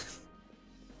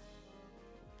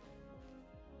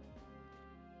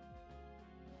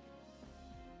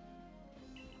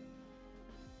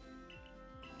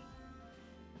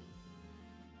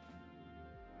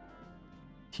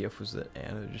 TF was that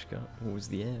ad I just got? What was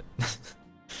the ad?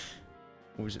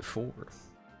 What was it for?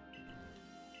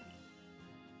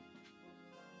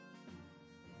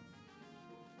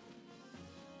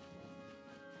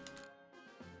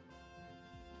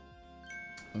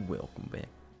 Welcome back.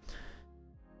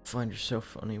 Find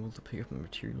yourself unable to pick up the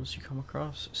materials you come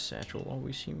across? Satchel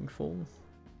always seeming full?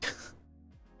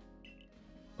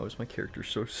 Oh, is my character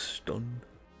so stunned?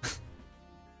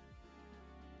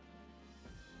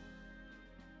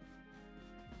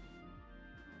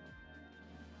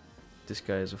 This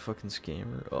guy is a fucking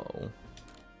scammer. Uh-oh.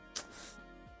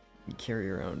 You carry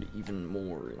around even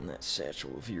more in that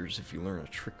satchel of yours if you learn a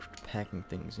trick for packing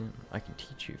things in. I can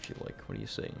teach you if you like. What do you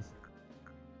say?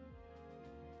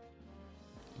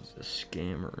 He's a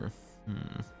scammer.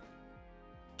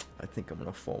 I think I'm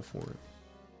gonna fall for it.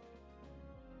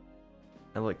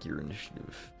 I like your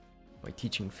initiative. My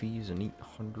teaching fees and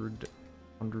 800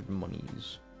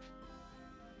 monies.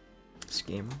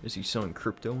 Scammer? Is he selling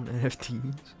crypto and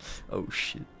NFTs? Oh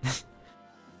shit.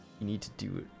 You need to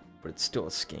do it, but it's still a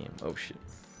scam. Oh shit.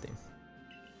 Damn.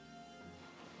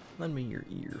 Lend me your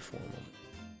ear for a moment.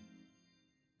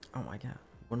 Oh my god.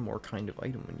 One more kind of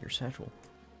item in your satchel.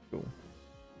 Cool.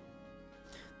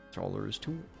 That's all there is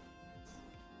to it.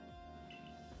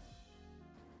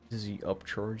 Does he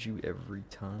upcharge you every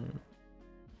time?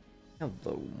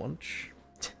 Hello, Munch.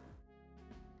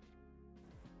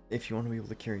 If you want to be able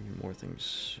to carry more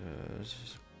things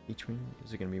each week,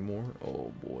 is it going to be more?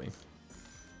 Oh boy.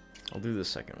 I'll do the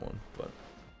second one, but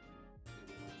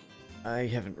I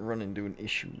haven't run into an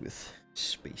issue with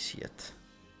space yet.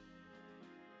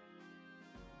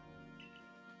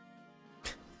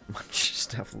 Munch,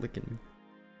 stop licking me.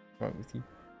 What's wrong with you?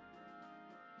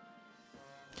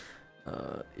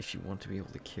 If you want to be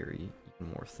able to carry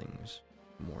even more things,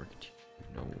 more.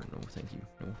 No, no, thank you.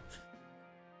 No.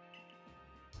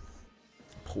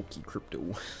 Pokey crypto.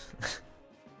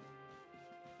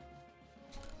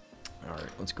 Alright,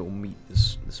 let's go meet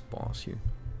this boss here.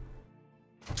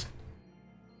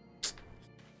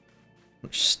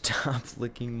 Stop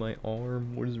licking my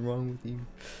arm. What is wrong with you?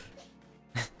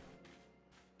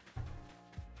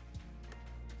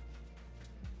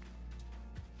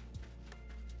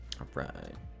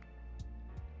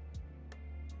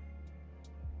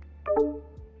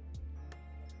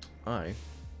 Alright. I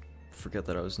forgot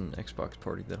that I was in an Xbox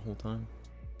party that whole time.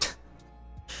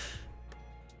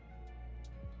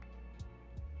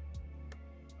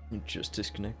 You just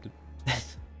disconnected.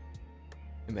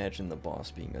 Imagine the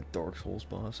boss being a Dark Souls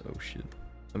boss. Oh shit.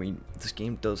 I mean, this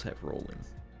game does have rolling.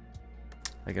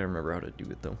 I gotta remember how to do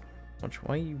it though.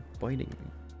 Why are you biting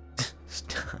me?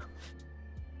 Stop.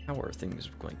 How are things,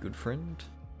 my good friend?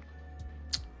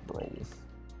 Bro.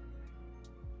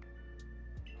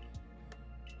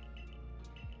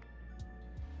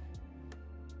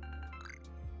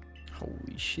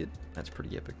 Holy shit, that's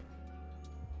pretty epic.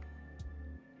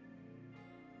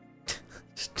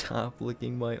 Stop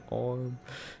licking my arm.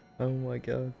 Oh my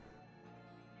god.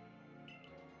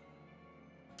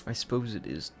 I suppose it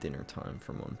is dinner time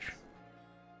for Munch.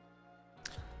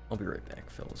 I'll be right back,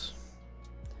 fellas.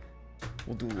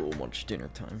 We'll do a little Munch dinner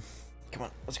time. Come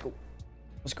on, let's go.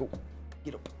 Let's go.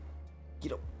 Get up.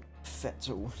 Get up,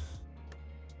 fatso.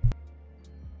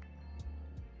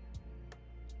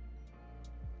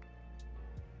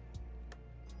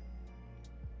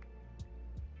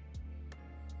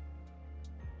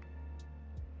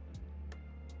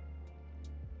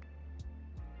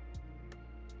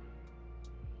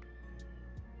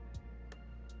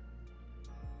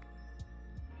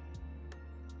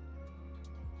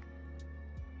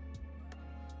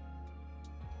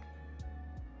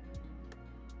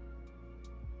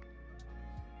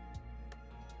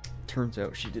 Turns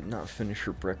out she did not finish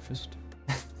her breakfast.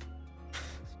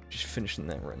 Just finishing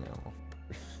that right now.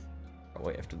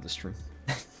 Probably after the stream.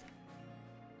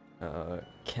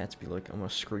 Cats be like, I'm gonna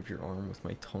scrape your arm with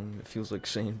my tongue. It feels like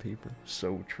sandpaper.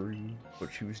 So true.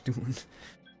 What she was doing.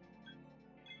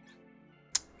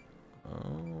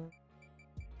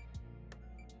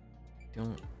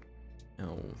 Don't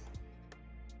know.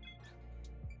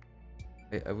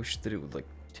 I wish that it would like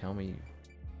tell me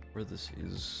where this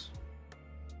is.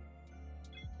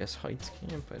 Guess Heights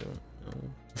Camp? I don't know.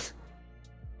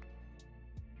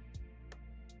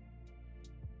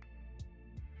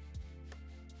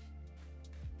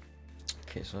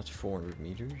 Okay, so that's 400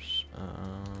 meters.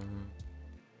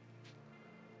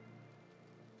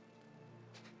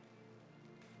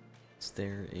 Is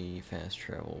there a fast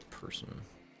travel person?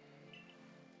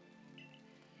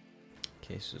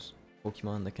 Okay, so this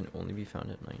Pokemon that can only be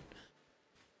found at night.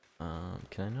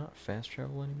 Can I not fast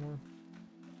travel anymore?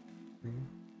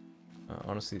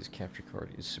 Honestly, this capture card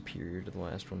is superior to the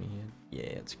last one he had.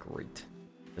 Yeah, it's great.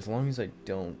 As long as I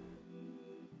don't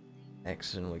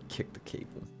accidentally kick the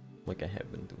cable, like I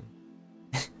have been doing.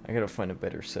 I gotta find a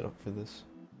better setup for this.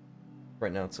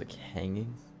 Right now it's like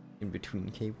hanging in between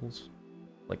cables.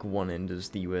 Like one end is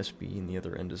the USB and the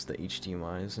other end is the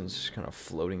HDMIs, and it's just kind of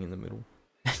floating in the middle.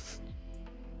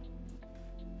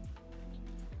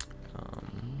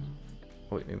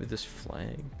 Oh wait, maybe this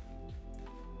flag?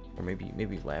 Or maybe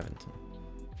Laventon.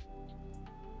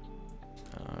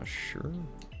 Sure.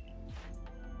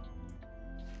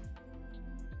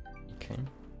 Okay.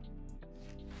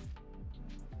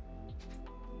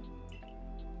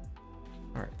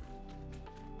 Alright.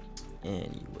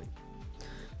 Anyway.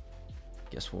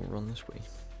 Guess we'll run this way.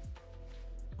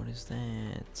 What is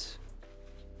that?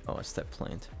 Oh, it's that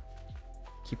plant.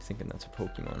 Keep thinking that's a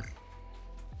Pokemon.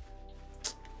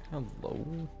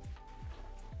 Hello.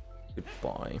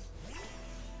 Goodbye.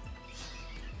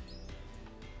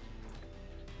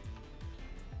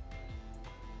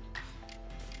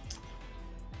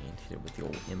 And hit it with the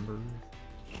old Ember.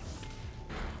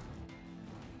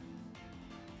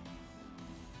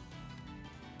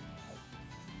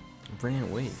 Ran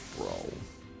away, bro.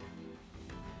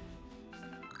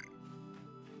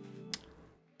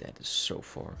 That is so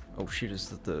far. Oh shit, is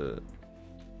that the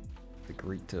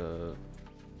great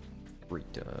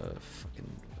fucking,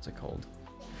 what's it called?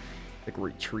 The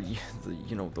great tree,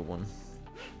 you know, the one,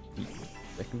 the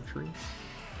Deku tree?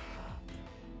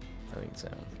 I think it's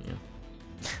that one, yeah.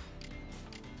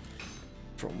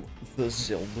 From the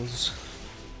Zeldas.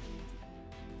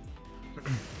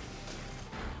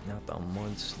 Not the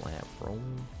mud slap, bro.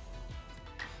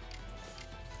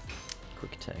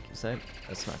 Quick attack, that's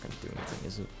not gonna do anything,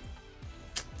 is it?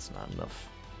 It's not enough.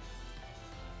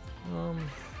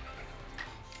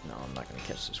 No, I'm not gonna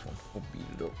catch this one. We'll beat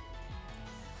it up.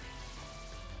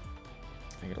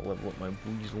 I gotta level up my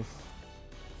Weasel.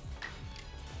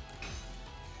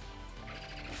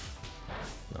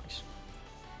 Nice.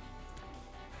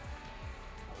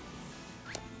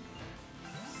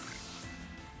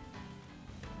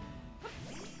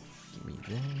 Give me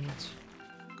that.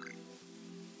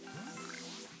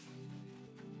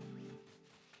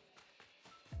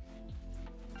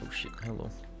 Oh shit, hello.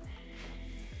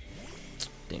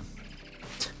 Damn.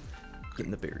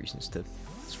 Getting the berries instead.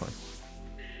 It's fine.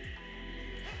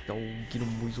 Go get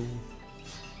him, Weasel.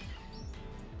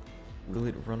 Will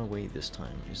it run away this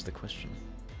time is the question.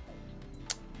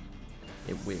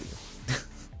 It will.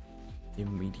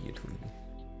 Immediately.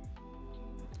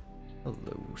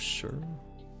 Hello, sir.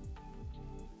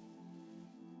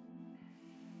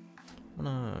 I'm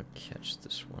gonna catch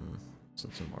this one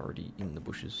since I'm already in the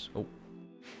bushes. Oh,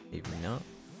 maybe not.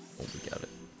 Oh, we got it.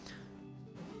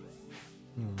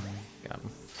 Got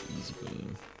him. Easy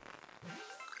game.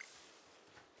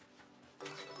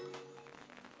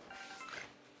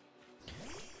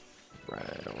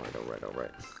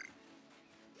 Alright.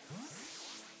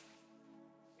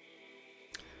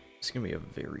 It's gonna be a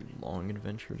very long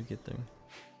adventure to get there.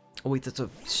 Oh wait, that's a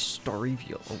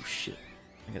Starivia. Oh shit.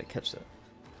 I gotta catch that.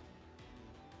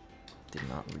 Did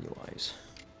not realize.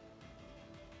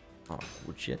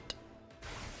 Would yet.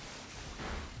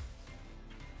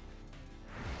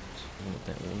 With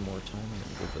that one more time, I'm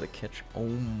gonna go for the catch. Oh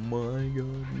my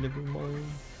god, never mind.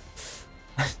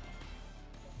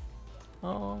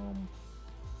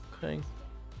 Okay.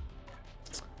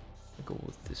 I'll go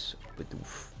with this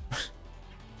Bidoof.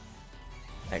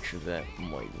 Actually, that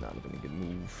might not have been a good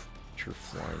move. Sure,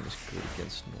 flying is good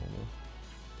against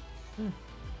normal.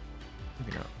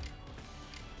 Maybe not.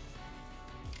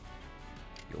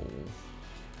 Yo.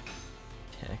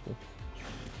 Tackle.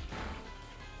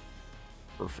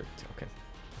 Perfect, okay.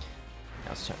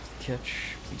 Now it's time for the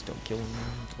catch. Please don't kill him.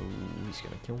 Oh, he's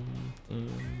gonna kill me.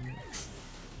 And...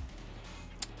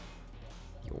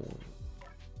 Yo.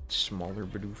 Smaller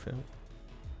Bidoof out.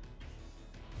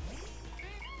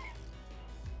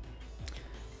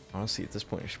 Honestly, at this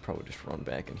point, I should probably just run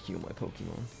back and heal my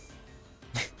Pokemon.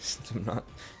 Since I'm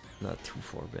not too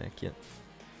far back yet.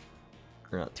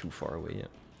 Or not too far away yet.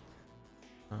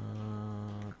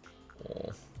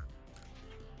 Oh.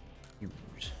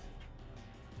 Use.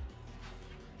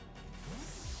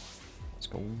 Let's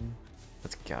go.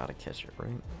 That's gotta catch it,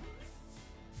 right?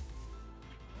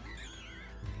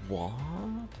 What?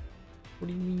 What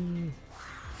do you mean?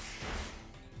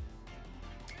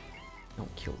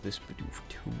 Don't kill this Bidoof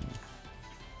too.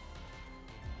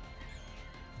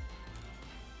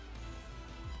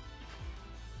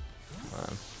 Come on,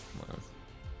 come on.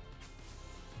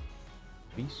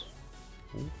 Please.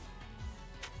 Ooh.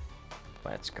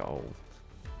 Let's go.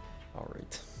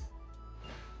 Alright.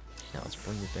 Now let's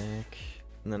bring it back.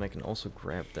 And then I can also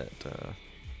grab that,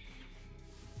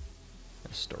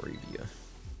 Staravia.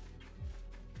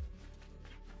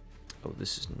 Oh,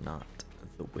 this is not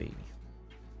the way.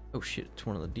 Oh shit, it's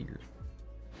one of the deer.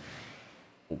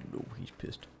 Oh no, he's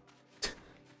pissed.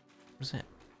 What's that?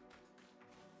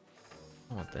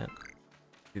 I want that.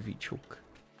 Vivi choke.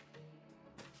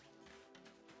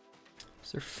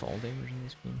 Is there fall damage in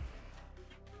this game?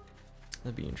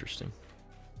 That'd be interesting.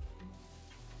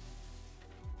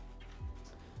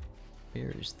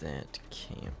 Where is that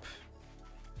camp?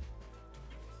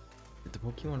 Did the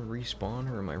Pokemon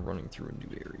respawn or am I running through a new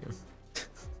area?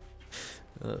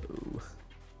 Uh-oh.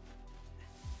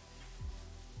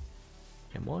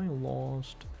 Am I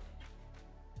lost?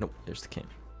 Nope, there's the camp.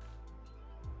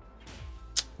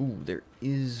 Ooh, there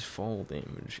is fall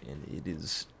damage, and it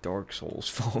is Dark Souls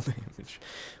fall damage.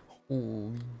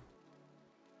 Holy.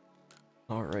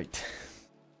 Alright.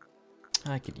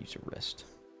 I could use a rest.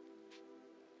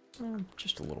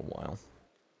 Just a little while.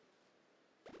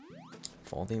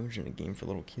 Fall damage in a game for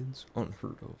little kids?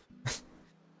 Unheard of.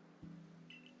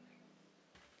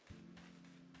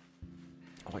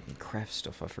 Oh, I can craft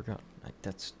stuff, I forgot.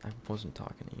 I wasn't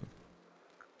talking to you.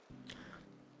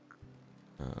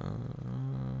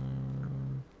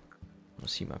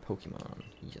 Let's see my Pokemon.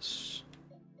 Yes.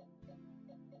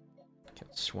 Okay,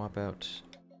 let's swap out.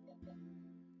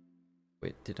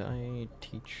 Wait, did I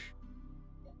teach?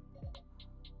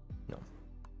 No.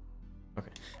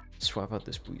 Okay. Swap out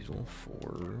this Weasel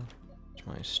for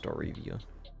my Staravia.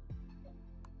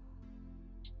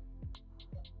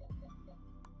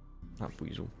 Not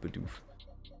Weasel, Bidoof.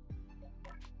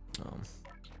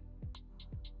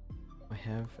 I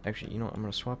have actually, you know what, I'm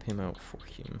gonna swap him out for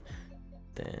him,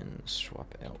 then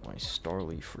swap out my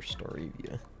Starly for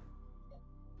Staravia.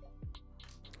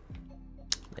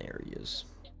 There he is.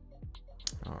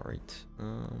 Alright,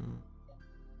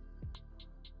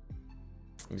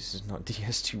 this is not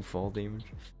DS2 fall damage.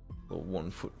 A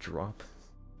 1 foot drop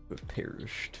would have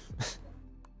perished.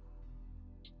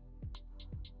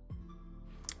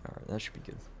 Alright, that should be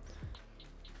good.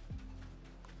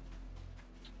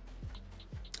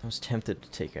 I was tempted to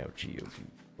take out Geodude,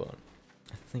 but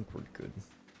I think we're good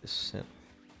this set.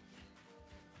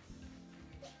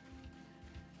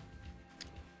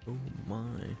 Oh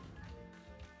my.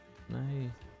 Can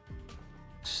I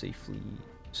safely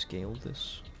scale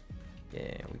this?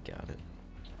 Yeah, we got it.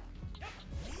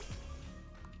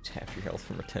 It's half your health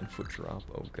from a 10-foot drop.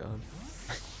 Oh god.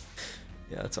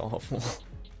 Yeah, that's awful.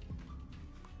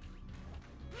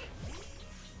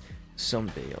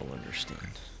 Someday I'll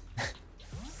understand.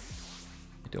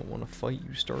 I don't want to fight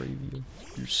you, Staravia.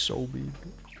 You're so big.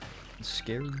 It's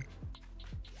scary.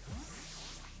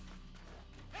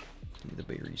 Give me the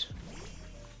berries.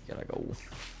 Gotta go.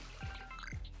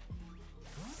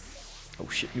 Oh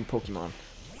shit, new Pokemon.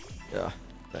 Yeah,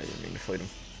 I didn't mean to fight him.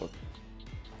 Fuck.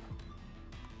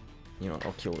 You know what,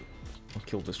 I'll kill it. I'll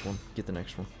kill this one. Get the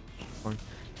next one. Fine.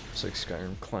 It's like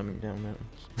Skyrim climbing down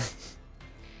mountains.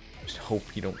 Just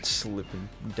hope you don't slip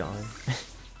and die.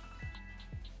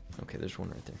 Okay, there's one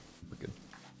right there. We're good.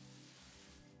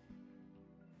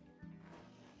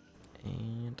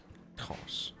 And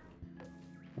toss.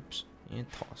 Oops.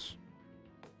 And toss.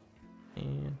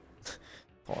 And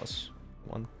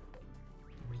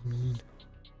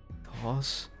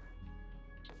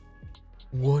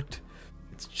What?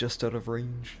 It's just out of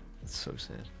range. It's so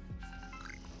sad.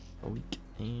 A leak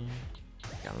and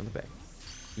down in the back.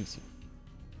 Easy.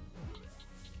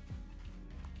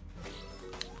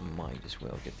 Might as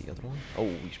well get the other one. Oh,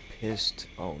 he's pissed.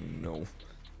 Oh no.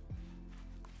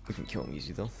 We can kill him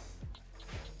easy though.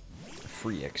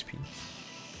 Free XP.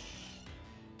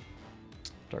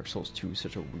 Dark Souls 2 is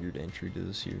such a weird entry to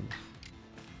the series.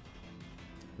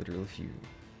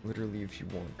 Literally, if you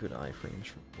want good iframes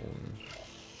for pulling,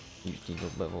 you need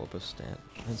to level up a stat.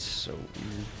 That's so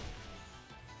weird.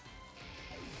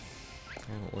 I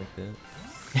don't like that.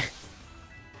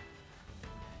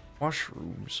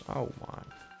 Mushrooms. Oh my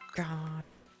god.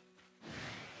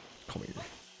 Come here.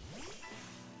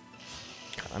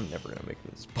 God, I'm never gonna make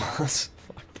this boss.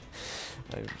 Fuck.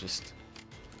 I'm just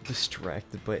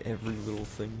distracted by every little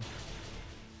thing.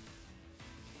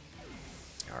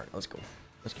 Alright, let's go.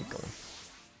 Let's keep going.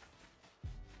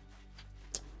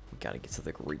 We gotta get to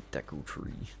the Great Deku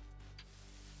Tree.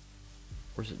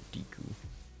 Where's a Deku?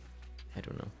 I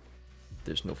don't know.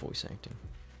 There's no voice acting.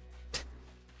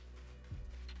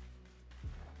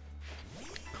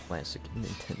 Classic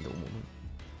Nintendo moment.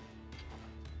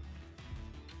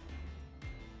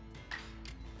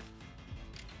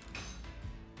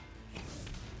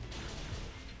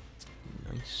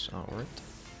 Nice, alright.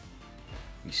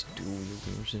 These dual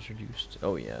wielding was introduced.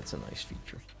 Oh yeah, it's a nice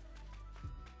feature.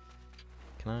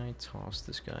 Can I toss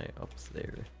this guy up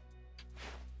there?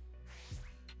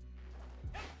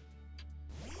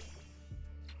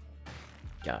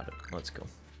 Got it, let's go.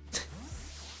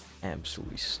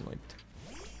 Absolutely sniped.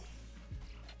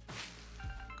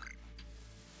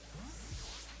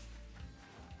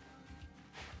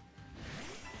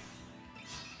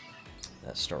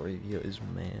 That Staravia is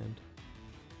mad,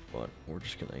 but we're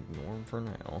just gonna ignore him for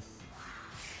now.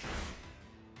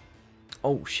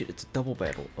 Oh shit, it's a double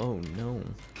battle. Oh no.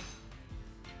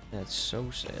 That's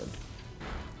so sad.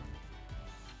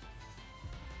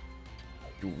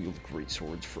 Dual wield great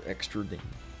swords for extra damage.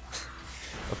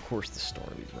 Of course the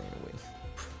Staravia ran away.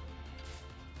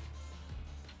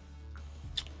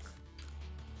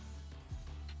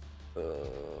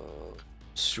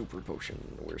 Super potion.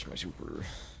 Where's my super?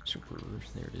 Super,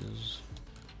 there it is.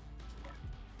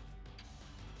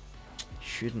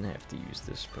 Shouldn't have to use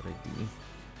this, but I do.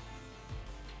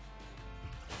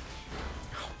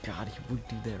 Oh god, he would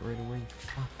do that right away.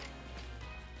 Fuck.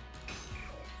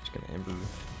 Just gonna Ember.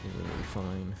 It'll be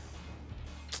fine.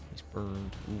 He's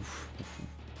burned. Oof. Oof.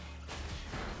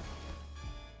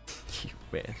 You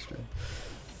bastard.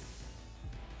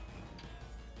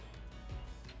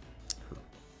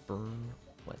 Burn.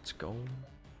 Let's go.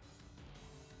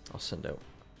 I'll send out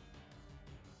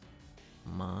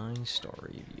my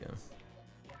Staravia.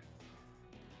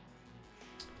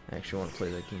 I actually want to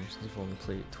play that game since I've only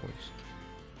played it twice.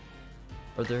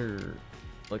 Are there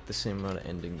like the same amount of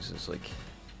endings as like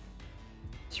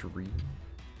 3?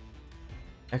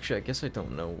 Actually, I guess I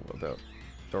don't know about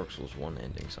Dark Souls 1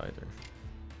 endings either.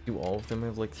 Do all of them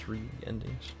have like 3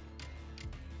 endings?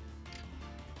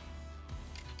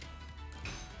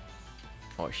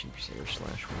 Oh, I should use Air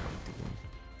Slash. What am I doing?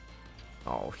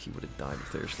 Oh, he would have died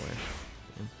with Air Slash.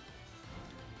 Damn.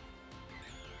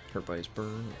 Hurt by his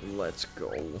burn. Let's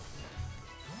go.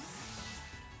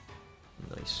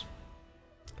 Nice.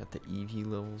 Got the EV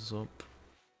levels up.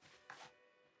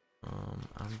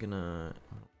 I'm gonna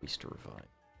waste a revive.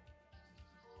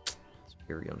 It's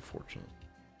very unfortunate.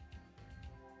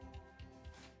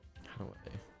 How do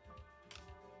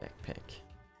I backpack?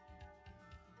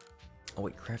 Oh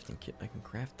wait, crafting kit. I can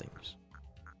craft things.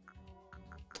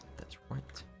 That's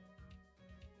right.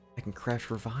 I can craft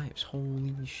revives.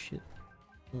 Holy shit.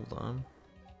 Hold on.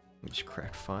 Let me just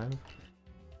craft 5.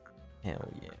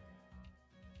 Hell yeah.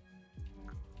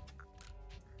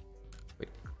 Wait,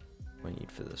 what do I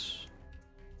need for this?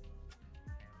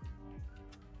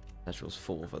 Natural's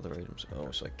full of other items.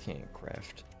 Oh, so I can't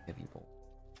craft heavy bolt.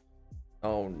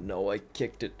 Oh no, I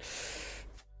kicked it.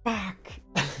 Fuck!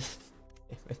 Damn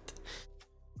it.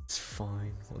 It's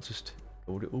fine. We'll just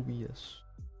go to OBS.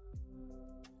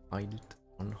 Hide it.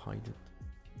 Unhide it.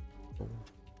 Oh.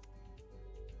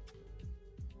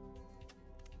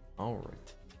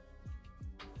 Alright.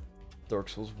 Dark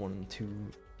Souls 1 and 2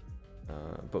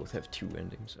 both have 2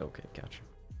 endings. Okay, gotcha.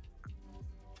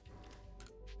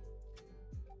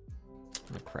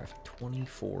 I'm gonna craft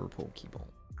 24 Pokeball.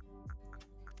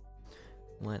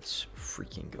 Let's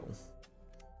freaking go.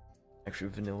 Actually,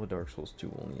 Vanilla Dark Souls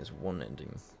 2 only has 1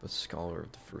 ending, but Scholar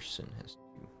of the First Sin has 2.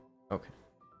 Okay.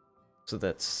 So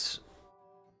that's...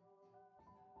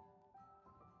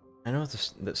 I know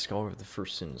that Scholar of the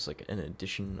First Sin is like an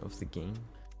addition of the game,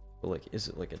 but like, is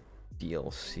it like a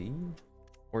DLC?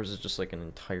 Or is it just like an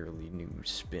entirely new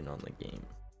spin on the game?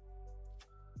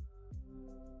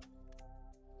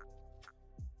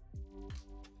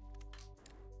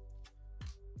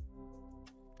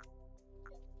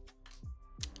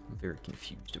 I'm very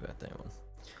confused about that one.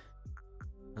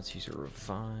 Let's use a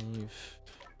revive.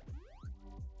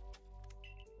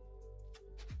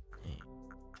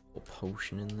 A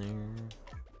potion in there.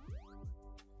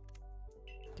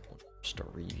 Get one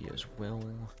Staravia as well.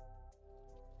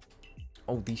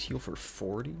 Oh, these heal for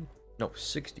 40? No,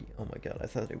 60. Oh my god, I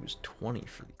thought it was 20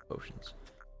 for these potions.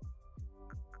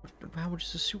 How much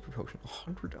is a super potion?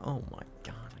 100? Oh my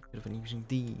god, I could have been using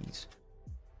these.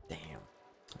 Damn.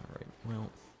 Alright, well,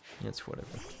 it's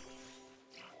whatever.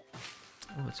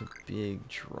 Oh, it's a big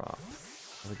drop.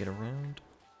 How do I get around?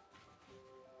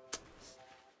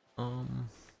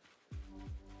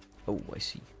 Oh, I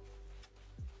see.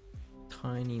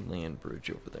 Tiny land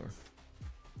bridge over there.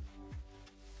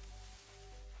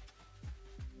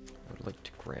 I would like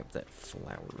to grab that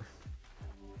flower.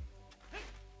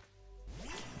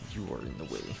 You are in the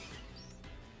way.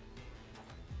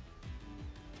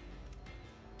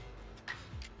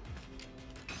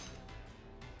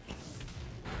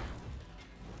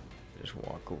 Just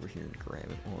walk over here and grab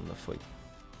it on the fight.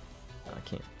 No, I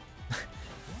can't.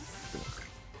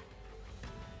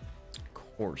 Of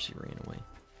course he ran away.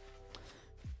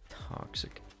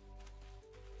 Toxic.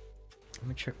 Let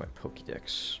me check my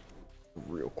Pokédex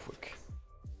real quick.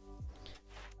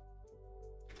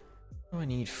 What do I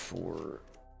need for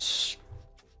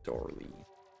Starly?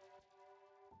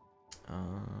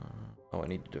 Oh, I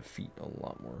need to defeat a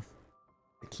lot more.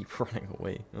 I keep running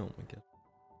away. Oh my god.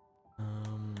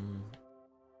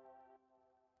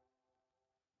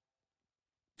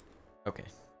 Okay.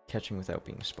 Catching without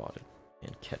being spotted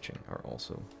and catching are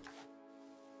also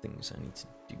things I need to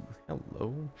do.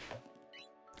 Hello?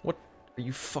 What? Are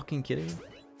you fucking kidding me?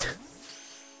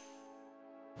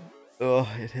 Oh,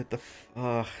 it hit the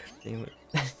damn it.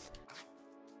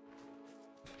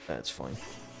 That's fine.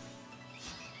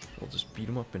 We'll just beat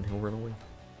him up and he'll run away.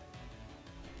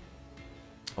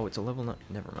 Oh, it's a level 9.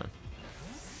 Never mind.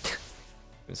 I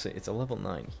was gonna say, it's a level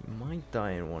 9. He might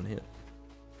die in one hit.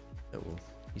 Oh,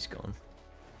 he's gone.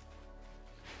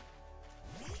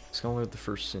 Scholar of the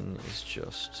First Sin is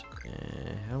just...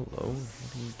 hello?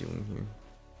 What are you doing here?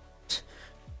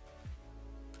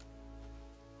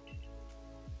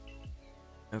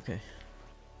 Okay.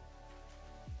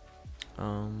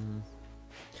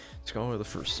 Scholar of the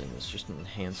First Sin is just an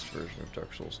enhanced version of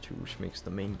Dark Souls 2, which makes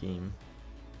the main game...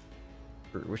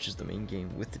 which is the main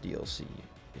game with the DLC.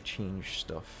 It changed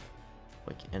stuff,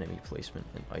 like enemy placement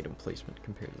and item placement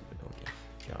compared to the vanilla game.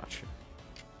 Gotcha.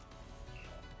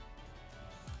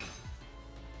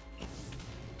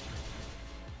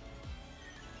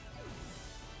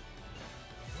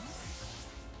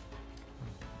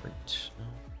 Right,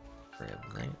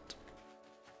 grab that.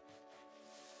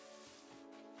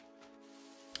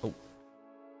 Oh.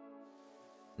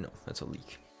 No, that's a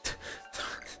leak.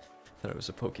 Thought it was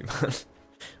a Pokemon.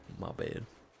 My bad.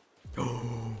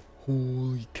 Oh,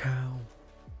 holy cow.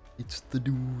 It's the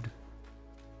dude.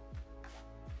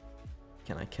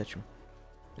 Can I catch him?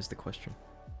 Is the question.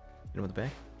 Hit him with the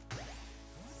back?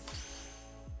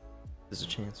 There's a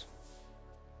chance.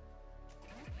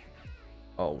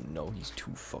 Oh no, he's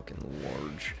too fucking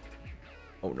large.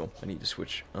 Oh no, I need to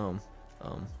switch.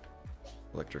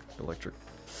 Electric.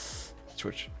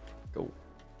 Switch. Go.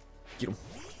 Get him.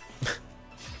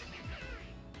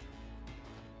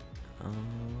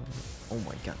 Oh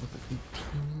my god, look at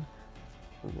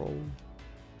 18. Roll.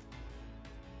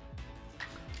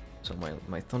 So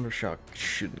my Thunder Shock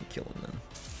shouldn't kill him then.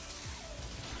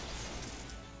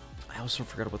 I also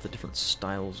forgot about the different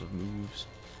styles of moves.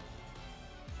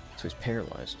 So he's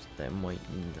paralyzed. That might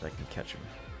mean that I can catch him,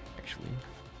 actually.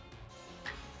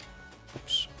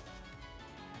 Oops.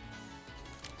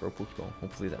 Throw a Pokeball.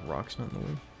 Hopefully that rock's not in the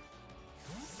way.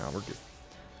 Nah, we're good.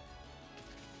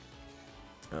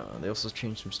 They also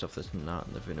changed some stuff that's not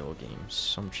in the vanilla game.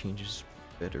 Some changes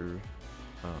better,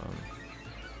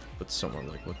 but some are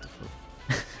like, what the fuck?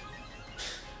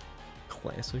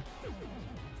 Classic.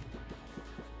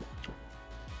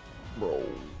 Bro.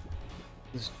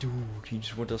 This dude, he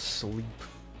just went to sleep.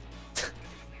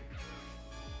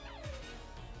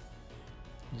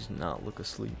 He does not look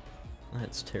asleep.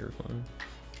 That's terrifying.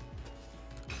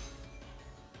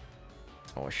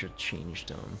 Oh, I should have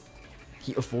changed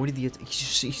he avoided the attack.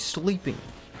 He's sleeping.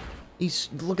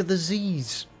 Look at the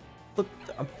Z's. Look.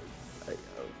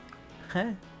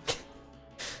 Huh?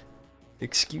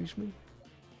 Excuse me?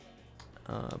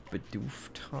 Bidoof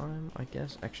time, I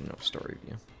guess. Actually, no,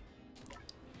 Staravia.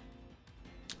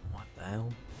 What the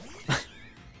hell?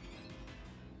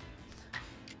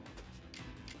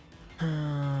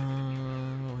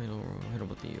 Hit him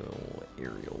with the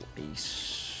aerial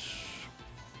ace.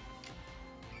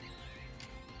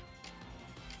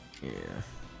 Yeah.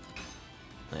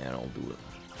 That'll do it.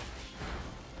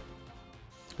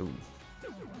 Ooh.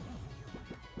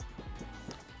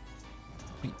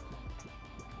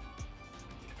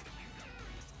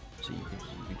 So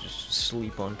you just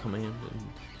sleep on command and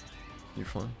you're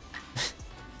fine.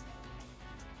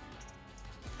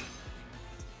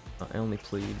 I only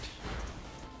played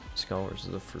Scholars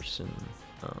of the First Sin,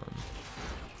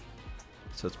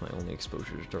 so that's my only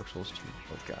exposure to Dark Souls 2.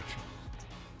 Oh, gotcha.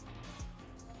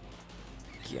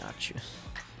 Gotcha.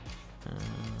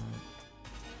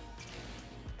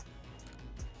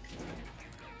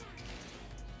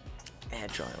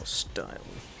 Agile style.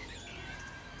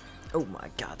 Oh my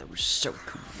god, that was so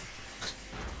cool.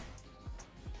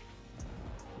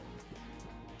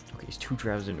 Okay, he's 2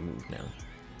 drives into move now,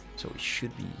 so he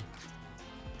should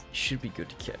be good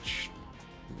to catch.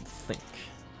 I would think.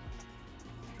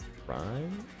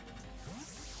 Right?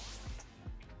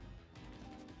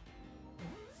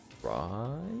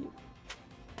 Right?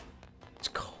 Let's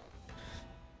go.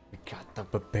 We got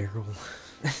the barrel.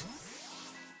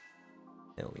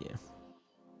 Hell yeah.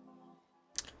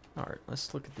 Alright,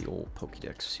 let's look at the old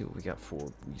Pokédex, see what we got for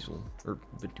Weasel, or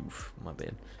Bidoof, my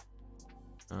bad.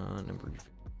 Number,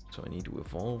 so I need to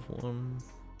evolve one,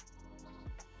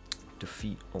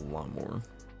 defeat a lot more,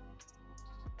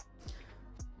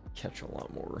 catch a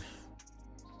lot more,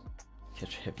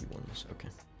 catch heavy ones, okay.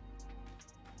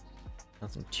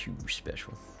 Nothing too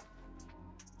special.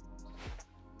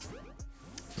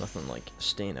 Nothing like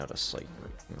staying out of sight or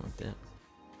anything like that.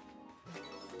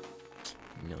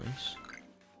 Nice.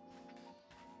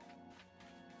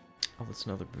 Oh, that's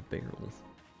another barrel.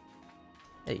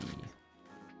 Hey.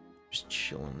 Just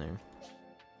chilling there.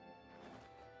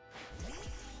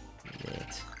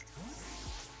 Yet.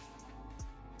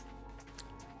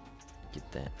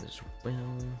 Get that as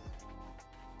well.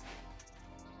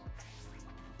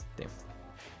 Damn.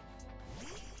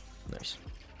 Nice.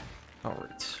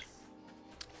 Alright.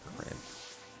 Grab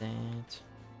that.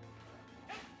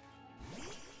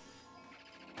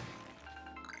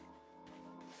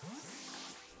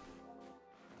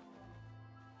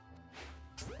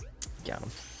 Got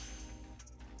him.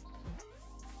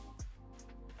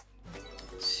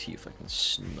 Let's see if I can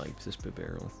snipe this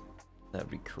barrel. That'd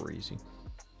be crazy.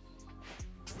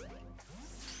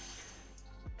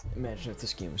 Imagine if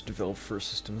this game was developed for a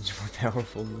system that's more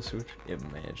powerful than the Switch.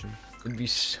 Imagine. It'd be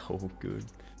so good.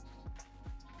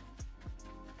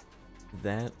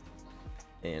 That,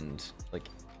 and, like,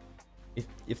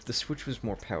 if the Switch was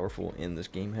more powerful and this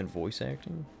game had voice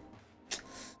acting,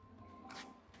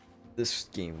 this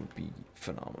game would be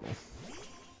phenomenal.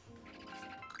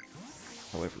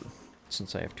 However,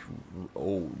 since I have to...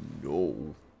 Oh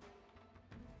no.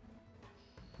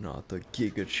 Not the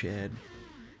Giga Chad.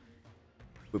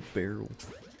 But barrel.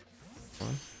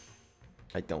 Huh?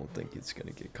 I don't think it's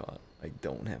gonna get caught. I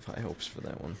don't have high hopes for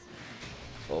that one.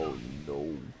 Oh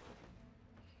no.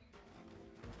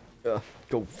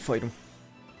 Go fight him.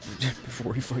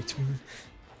 Before he fights me.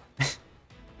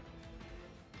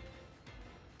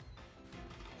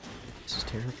 This is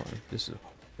terrifying. This is...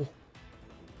 Oh.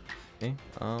 Okay,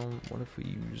 what if we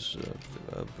use,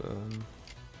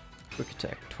 quick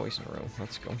attack twice in a row?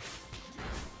 Let's go.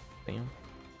 Bam.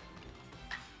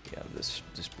 Yeah, this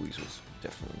Weasel's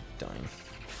definitely dying.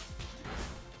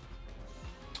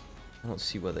 I don't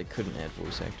see why they couldn't add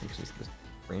voice acting since the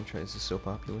franchise is so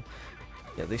popular.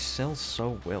 Yeah, they sell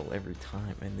so well every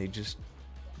time, and they just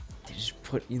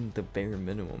put in the bare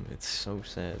minimum. It's so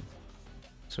sad.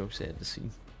 So sad to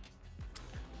see.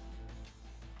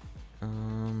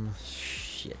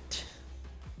 Shit.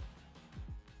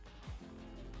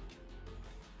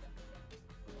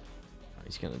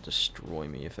 He's gonna destroy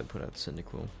me if I put out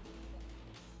Cyndaquil.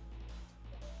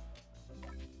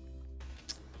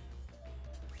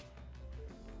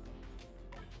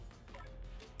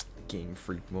 Game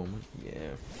Freak moment,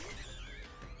 yeah.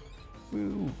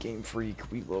 Woo, Game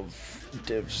Freak, we love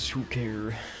devs who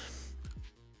care.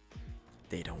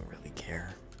 They don't really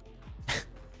care.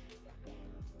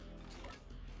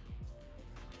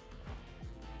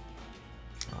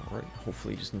 Alright,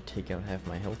 hopefully he doesn't take out half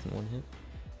my health in one hit.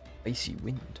 Icy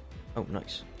Wind. Oh,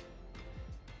 nice.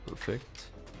 Perfect.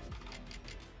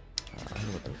 I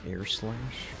know what the Air Slash,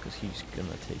 because he's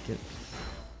gonna take it.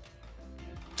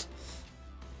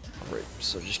 Alright,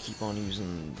 so just keep on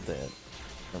using that,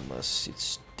 unless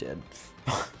it's dead.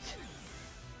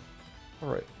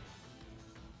 Alright.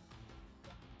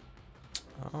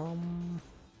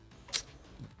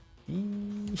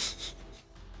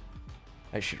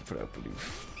 I should have put out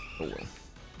Bidoof. Oh well.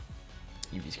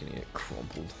 Eevee's gonna get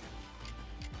crumpled.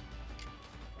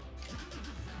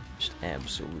 Just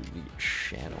absolutely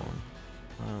shat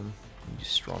on. Use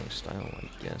strong style, I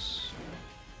guess.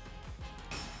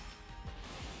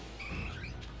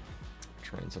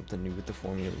 Trying something new with the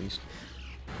formula at least.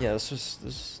 Yeah,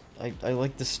 I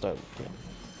like this style of game.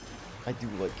 I do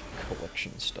like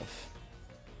collection stuff.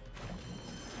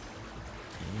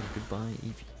 And goodbye,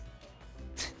 Eevee.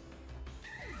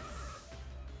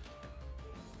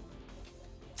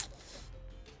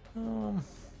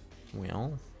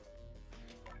 Well,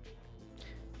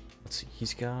 let's see.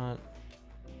 He's got,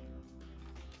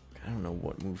 I don't know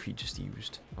what move he just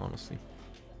used, honestly.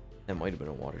 That might have been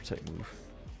a water type move.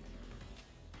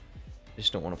 I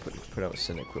just don't want to put out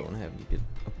Cyndaquil and have him get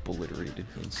obliterated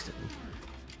instantly.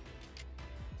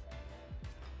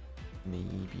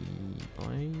 Maybe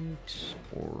bite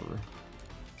or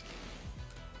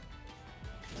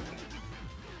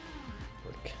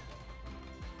like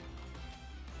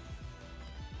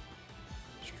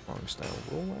strong style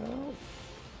rollout.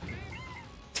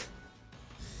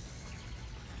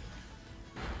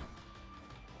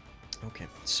 Okay,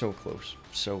 so close,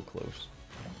 so close.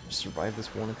 Survive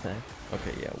this one attack.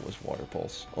 Okay, yeah, it was Water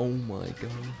Pulse. Oh my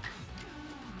god.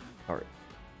 Alright.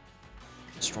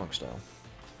 Strong style.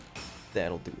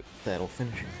 That'll do it. That'll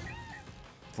finish it.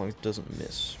 As long as it doesn't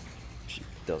miss. She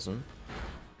doesn't.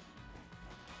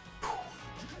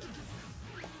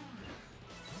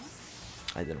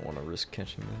 I didn't want to risk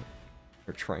catching that.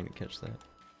 Or trying to catch that.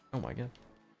 Oh my god.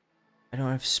 I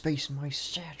don't have space in my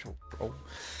satchel, bro.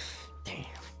 Damn.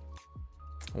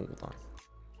 Hold on.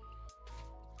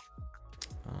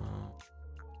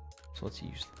 So let's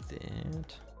use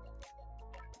that.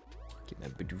 Get my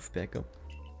Bidoof back up.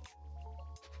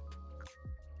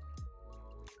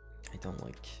 I don't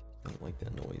like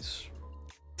that noise.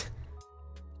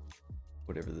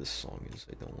 Whatever this song is,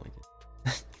 I don't like it.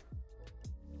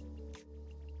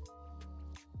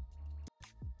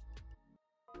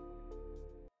 I'm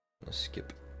gonna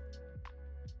skip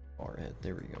far ahead.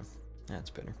 There we go.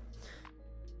 That's better.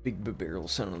 Big barrel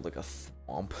sounded like a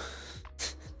thwomp.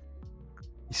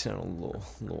 He sounded a little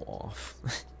off.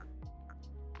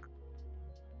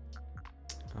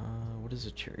 What is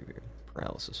a cherry berry?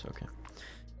 Paralysis, okay.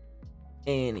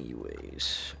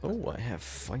 Anyways, oh, I have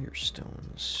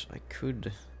Firestones. I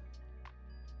could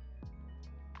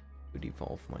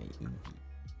evolve my Eevee.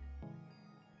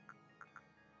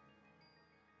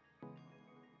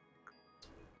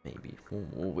 Maybe.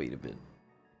 We'll wait a bit.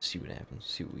 See what happens.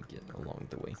 See what we get along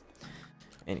the way.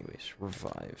 Anyways,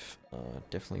 revive.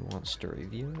 Definitely want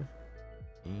Staravia.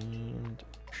 And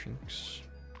Shinx.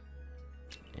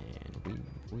 And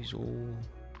Weasel.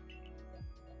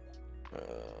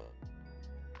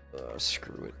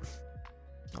 Screw it.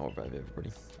 I'll revive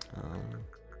everybody.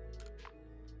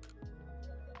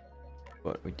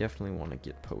 But we definitely want to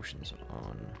get potions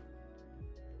on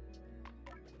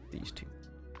these two.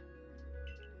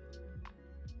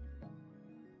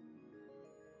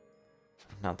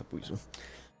 Not the Weasel.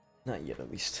 Not yet, at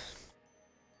least.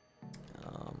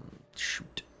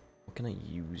 Shoot. What can I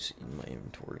use in my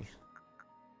inventory?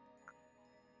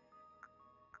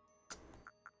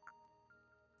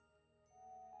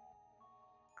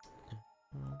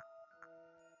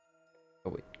 Oh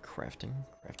wait, crafting.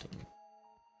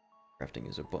 Crafting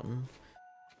is a button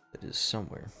that is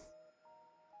somewhere.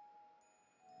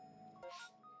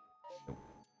 Nope.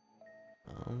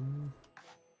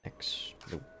 X.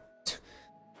 Nope.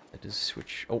 That is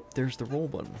switch. Oh, there's the roll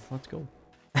button. Let's go.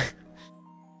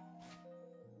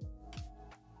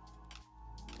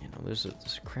 You know, there's a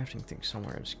crafting thing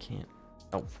somewhere. I just can't.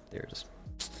 Oh, there it is.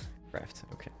 Craft.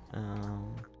 Okay.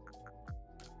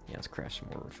 Yeah, let's craft some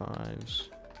more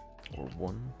revives. Or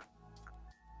one.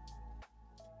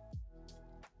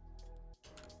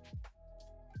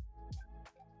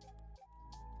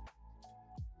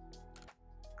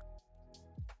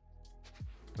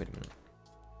 Wait a minute.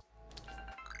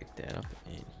 Pick that up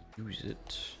and use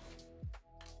it.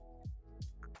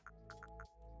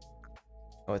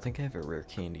 Oh, I think I have a rare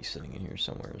candy sitting in here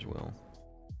somewhere as well.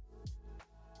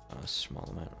 A small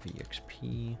amount of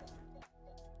EXP.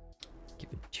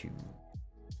 Give it to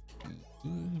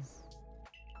E.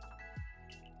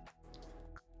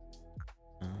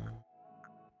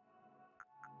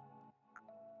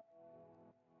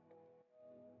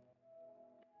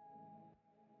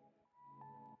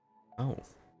 Oh.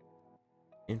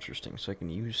 Interesting, so I can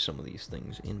use some of these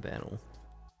things in battle.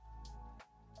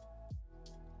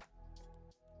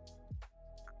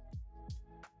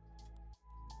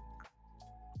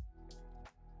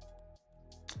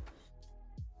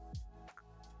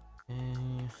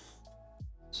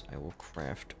 is I will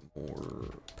craft more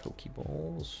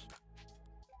Pokeballs.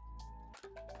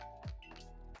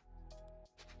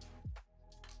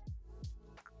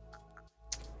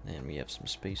 And we have some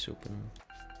space open.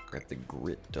 Grab the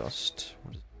grit dust.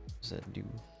 What does that do?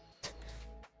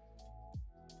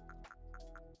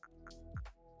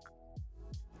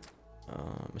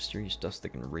 Mysterious dust that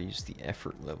can raise the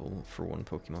effort level for one of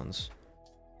Pokemon's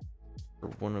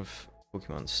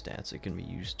stats. It can be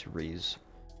used to raise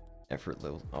effort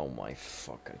level. Oh my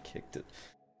fuck! I kicked it.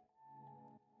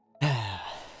 Damn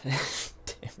it!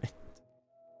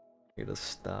 I gotta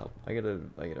stop. I gotta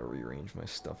rearrange my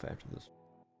stuff after this.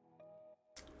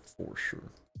 For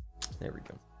sure. There we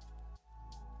go.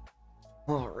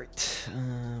 All right.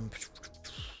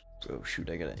 Oh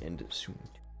shoot! I gotta end it soon.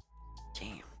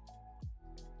 Damn.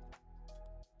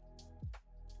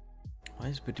 Why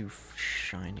is Bidoof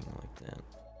shining like that?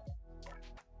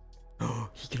 Oh,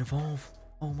 he can evolve!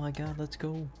 Oh my god, let's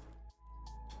go!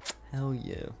 Hell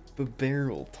yeah.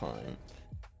 Barrel time.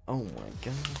 Oh my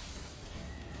god.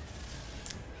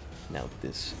 Now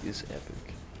this is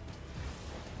epic.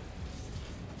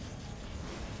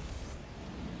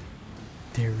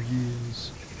 There he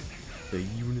is. The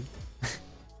unit.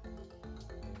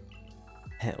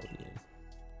 Hell yeah.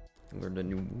 I learned a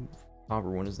new move. However,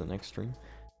 when is the next stream?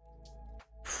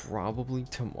 Probably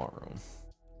tomorrow.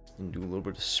 And do a little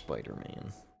bit of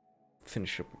Spider-Man.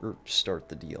 Finish up, or start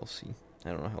the DLC.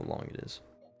 I don't know how long it is.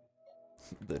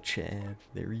 The Chad,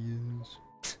 there he is.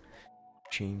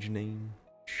 Change name,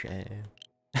 Chad.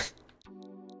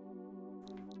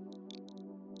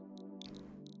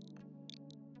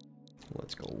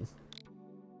 Let's go.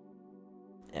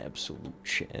 Absolute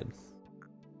Chad.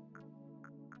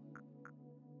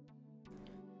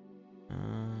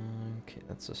 Okay,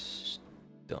 that's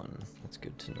done. That's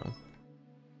good to know.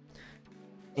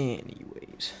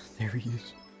 Anyways, there he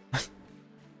is. What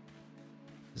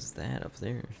is that up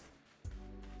there?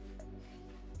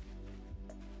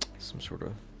 Some sort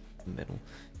of metal.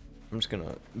 I'm just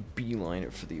gonna beeline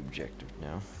it for the objective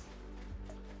now.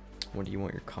 When do you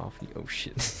want your coffee? Oh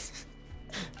shit.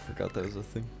 Forgot that was a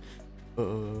thing.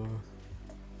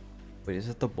 Wait, is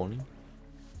that the bunny?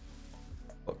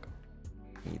 Fuck.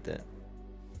 Need that.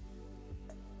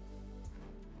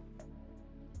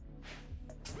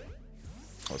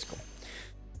 Let's go.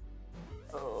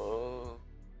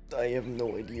 I have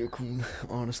no idea, Kun,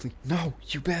 honestly. No,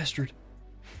 you bastard!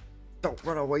 Don't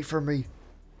run away from me!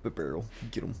 But Barrel,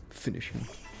 get him, finish him.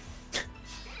 He's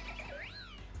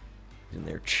in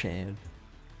there, Chad.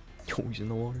 Oh, he's in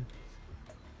the water.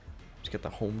 He's got the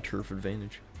home turf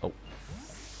advantage. Oh,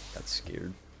 got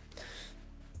scared.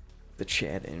 The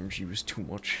Chad energy was too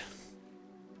much.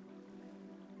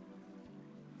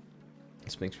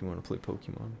 This makes me want to play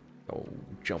Pokemon. Oh,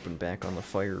 jumping back on the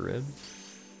fire red.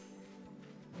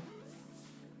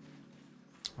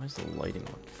 Why is the lighting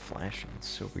like flashing? It's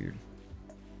so weird.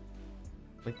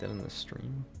 Like that in the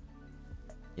stream?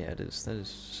 Yeah, it is. That is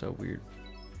so weird.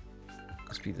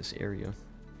 Must be this area.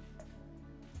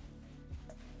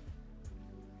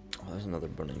 Oh, there's another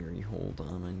Buneary. Hold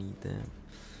on, I need that.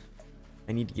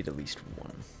 I need to get at least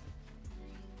one.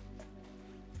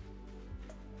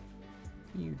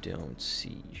 You don't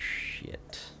see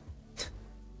shit.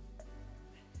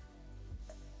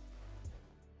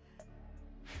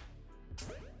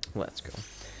 Let's go.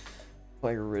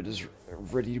 Fire Red is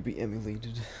ready to be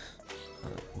emulated.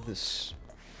 This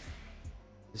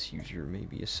user may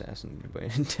be assassinated by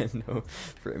Nintendo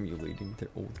for emulating their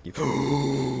old game.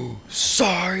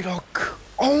 Psyduck!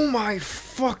 Oh my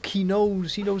fuck! He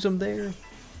knows I'm there.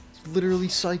 It's literally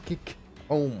psychic.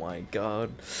 Oh my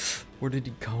god. Where did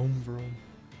he come from?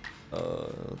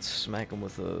 Let's smack him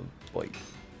with a bite.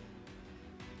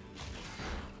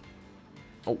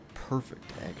 Oh,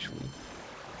 perfect, actually.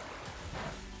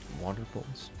 Water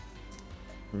balls.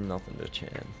 Nothing to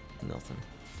Chad. Nothing.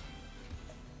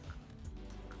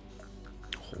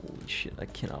 Holy shit, I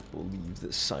cannot believe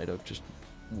this Psyduck just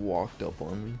walked up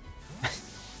on me.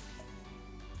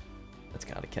 That's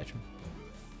gotta catch him.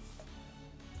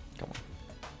 Come on.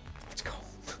 Let's go.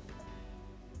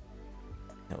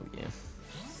 Hell yeah.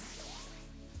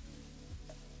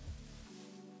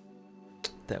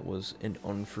 That was an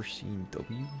unforeseen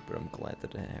W, but I'm glad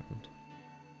that it happened.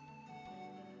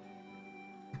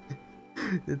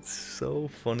 It's so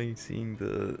funny seeing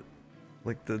the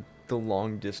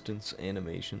long distance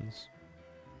animations.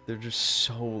 They're just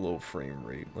so low frame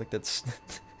rate. Like that's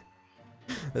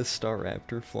a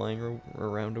Staraptor flying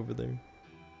around over there.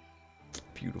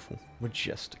 Beautiful,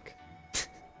 majestic.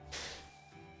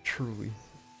 Truly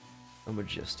a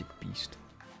majestic beast.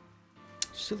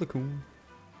 Silicone.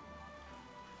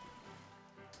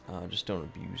 Just don't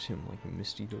abuse him like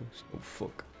Misty does. Oh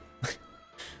fuck.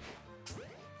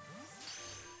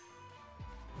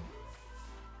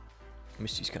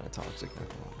 Misty's kind of toxic, not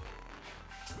gonna lie.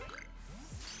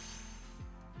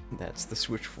 That's the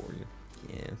switch for you.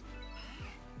 Yeah.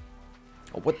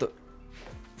 Oh, what the?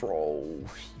 Bro,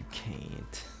 you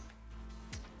can't.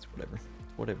 It's whatever.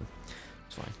 Whatever.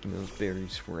 It's fine. Give me those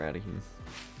berries. We're out of here.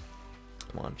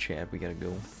 Come on, Chad. We gotta go.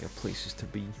 We got places to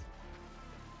be.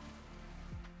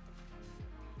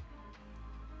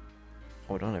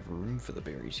 Oh, I don't have room for the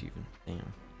berries even.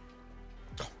 Damn.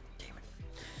 Oh, damn it.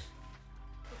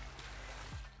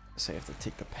 So I have to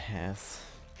take the path.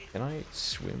 Can I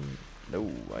swim?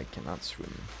 No, I cannot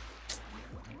swim.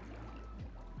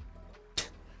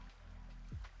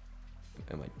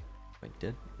 Am I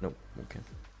dead? Nope. Okay.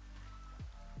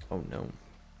 Oh no.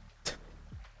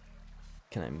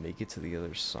 Can I make it to the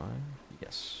other side?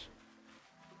 Yes.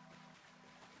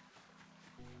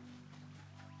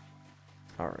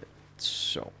 Alright,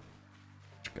 so.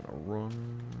 Just gonna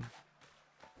run.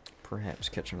 Perhaps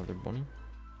catch another bunny.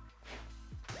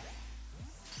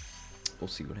 We'll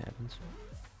see what happens.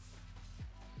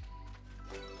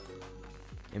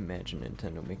 Imagine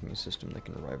Nintendo making a system that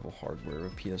can rival hardware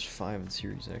of PS5 and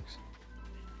Series X.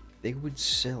 They would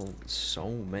sell so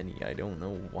many, I don't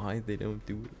know why they don't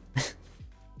do it.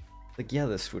 Like, yeah,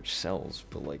 the Switch sells,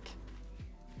 but like...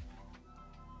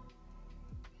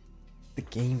 the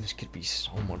games could be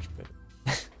so much better.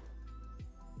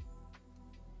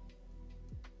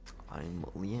 I'm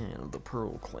Leanne of the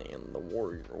Pearl Clan, the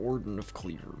warrior, Warden of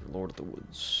Cleaver, Lord of the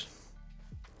Woods.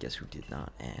 Guess who did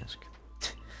not ask?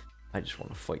 I just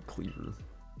want to fight Cleaver.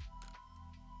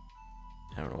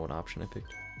 I don't know what option I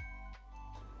picked.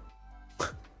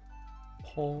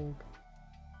 Hog.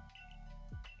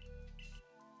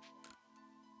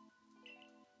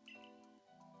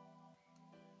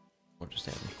 What just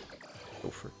happened? Go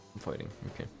for it. I'm fighting.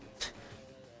 Okay.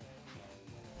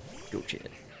 Go, Chad.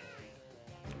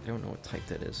 I don't know what type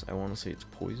that is. I want to say it's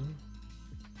poison.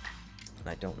 And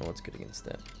I don't know what's good against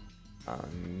that.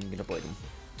 I'm gonna bite him.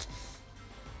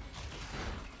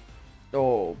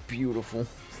 Oh, beautiful.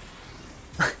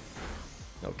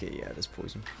 Okay, yeah, it is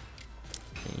poison.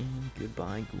 And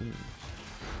goodbye, Goon.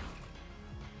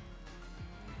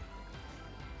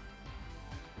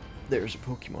 There's a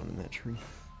Pokemon in that tree.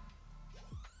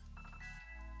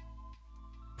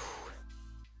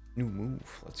 New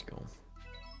move, let's go.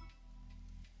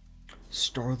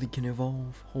 Starly can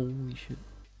evolve, holy shit.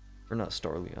 Or not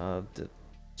Starly,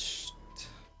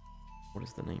 what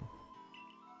is the name?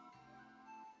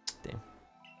 Damn.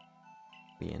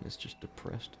 Leanne is just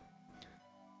depressed.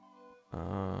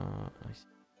 I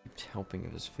keep helping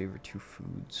of his favorite two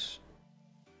foods.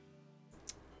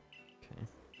 Okay.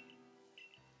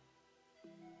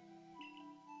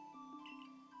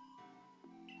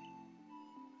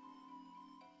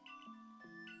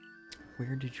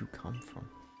 Where did you come from?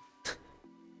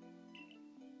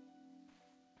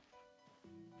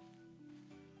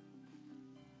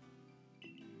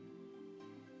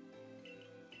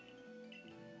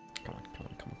 Come on, come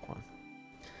on, come on, come on.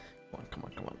 Come on, come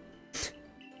on, come on.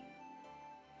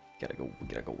 Gotta go, we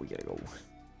gotta go, we gotta go.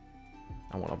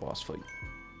 I want a boss fight.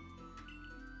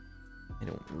 I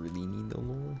don't really need the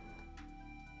lore.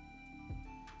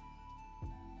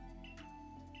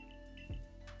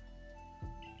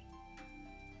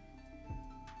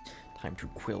 Time to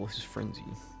quell his frenzy.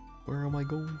 Where am I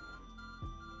going?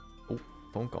 Oh,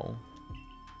 phone call.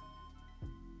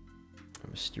 A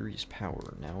mysterious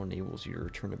power now enables you to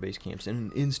return to base camps in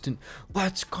an instant.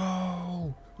 Let's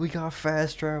go! We got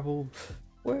fast travel.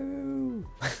 Woo!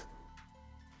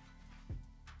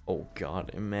 Oh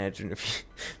god, imagine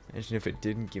if it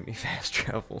didn't give me fast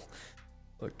travel.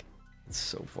 Look, it's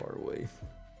so far away.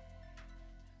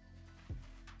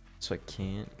 So I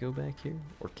can't go back here,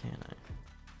 or can I?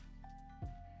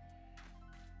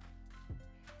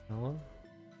 Hello?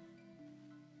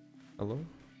 Hello?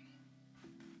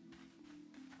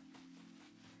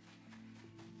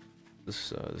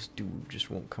 This dude just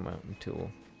won't come out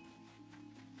until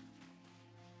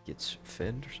gets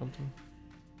fed or something.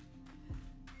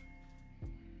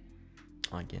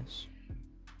 I guess.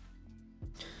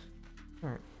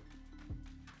 Alright.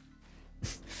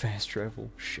 Fast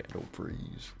travel, shadow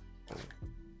breeze.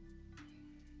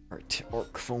 Alright,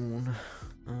 arc phone.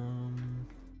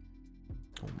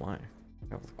 Oh my,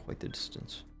 traveled quite the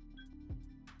distance.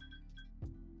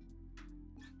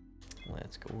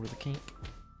 Let's go to the camp.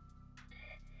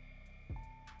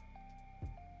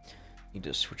 Need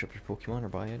to switch up your Pokemon or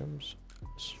buy items?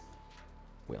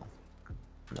 Well,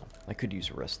 no. I could use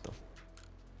a rest though.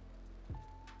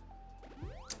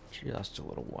 Just a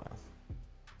little while.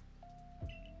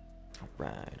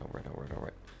 Alright, alright, alright,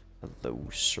 alright. Hello,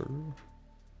 sir.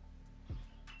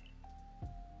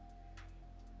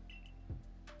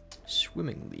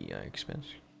 Swimmingly, I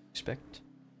expect.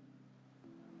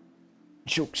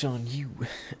 Joke's on you.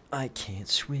 I can't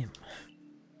swim.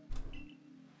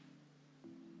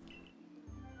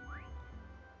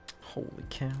 Holy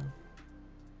cow.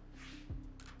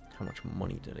 How much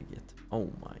money did I get?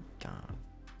 Oh my god.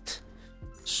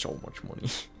 So much money.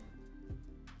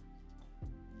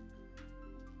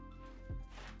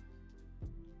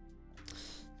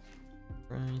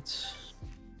 Right.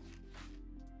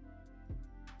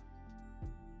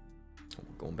 Oh,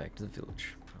 we're going back to the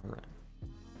village. Alright.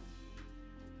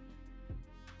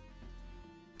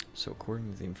 So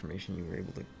according to the information you were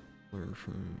able to learn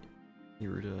from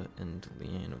Irida and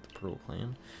Leanne of the Pearl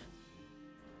Clan,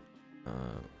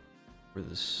 were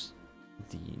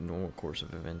the normal course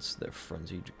of events that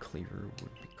frenzied Cleaver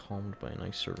would be calmed by a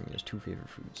nice serving of his two favorite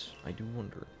foods. I do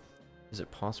wonder, is it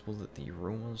possible that the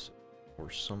aromas or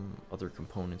some other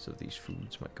components of these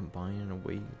foods might combine in a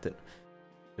way that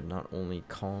could not only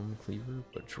calm Cleaver,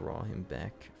 but draw him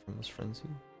back from his frenzy?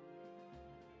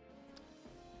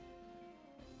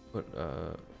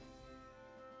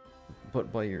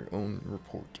 But by your own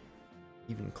report,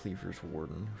 even Cleaver's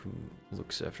warden, who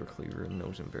looks after Cleaver and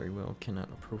knows him very well, cannot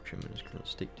approach him in his current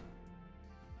state.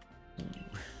 Ooh.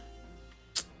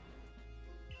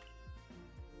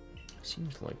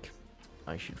 Seems like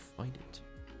I should fight it.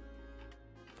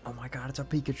 Oh my god, it's a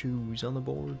Pikachu! He's on the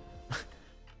board!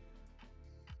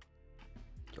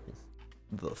 Yo,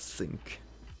 the think.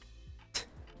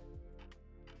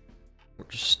 We're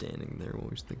just standing there while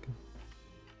he's thinking.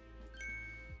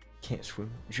 Can't swim.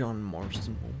 John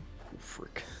Marston. Oh,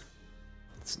 frick.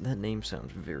 That name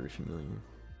sounds very familiar.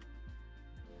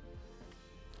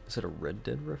 Is that a Red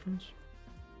Dead reference?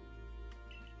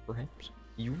 Perhaps?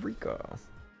 Eureka!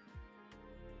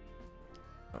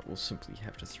 We'll simply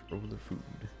have to throw the food.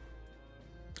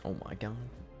 Oh my god.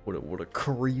 What a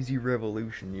crazy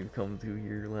revolution you've come to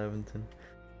here, Lavington.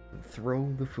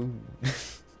 Throw the food.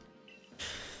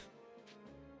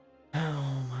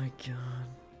 Oh my god.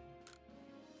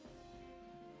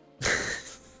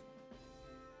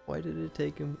 Why did it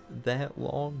take him that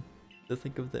long to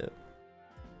think of that?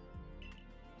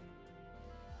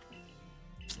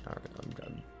 Alright, I'm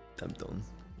done.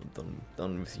 I'm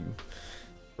done with you.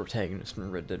 Protagonist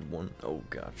in Red Dead 1. Oh,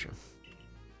 gotcha.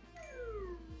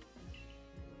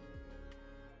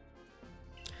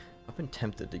 I've been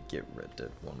tempted to get Red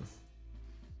Dead 1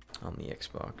 on the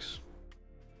Xbox.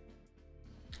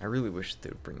 I really wish they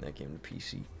would bring that game to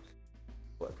PC.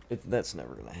 But that's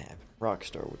never gonna happen.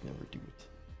 Rockstar would never do it.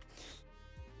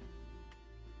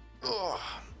 Ugh.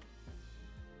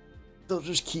 They'll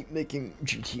just keep making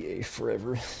GTA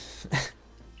forever.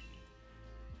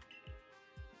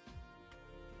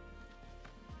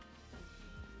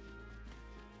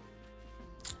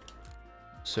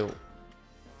 So,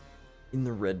 in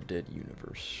the Red Dead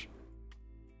universe,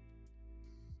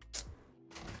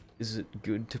 is it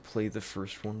good to play the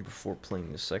first one before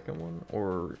playing the second one,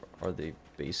 or are they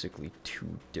basically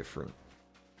two different,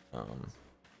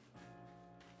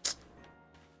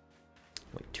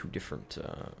 like two different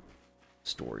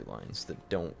storylines that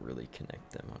don't really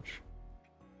connect that much?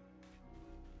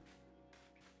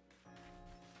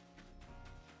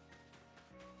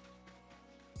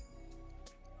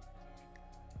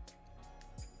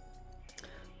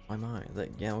 My,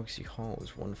 that Galaxy Hall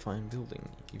is one fine building,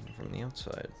 even from the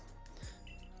outside.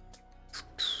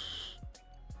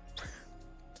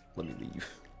 Let me leave.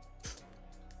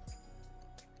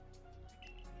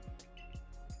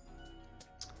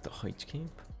 The Heights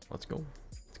Camp? Let's go.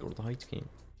 Let's go to the Heights Camp.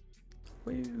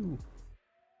 Woo!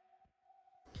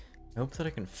 I hope that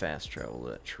I can fast travel to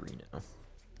that tree now.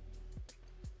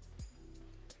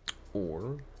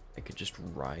 Or I could just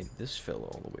ride this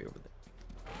fellow all the way over there.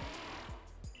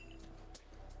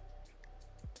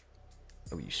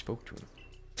 Oh, you spoke to him.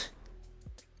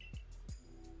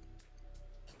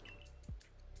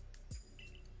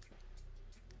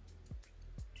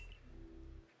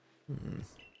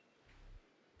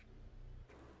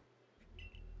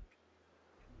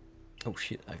 Oh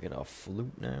shit, I get a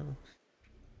flute now.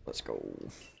 Let's go.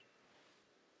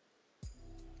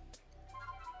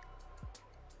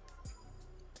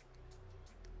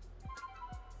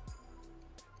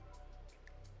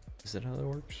 Is that how that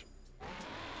works?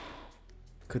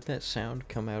 Could that sound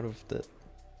come out of that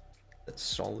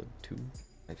solid tube?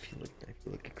 I feel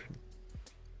like it could.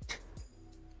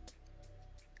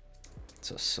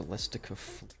 It's a Celestica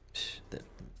flute that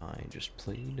I just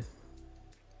played.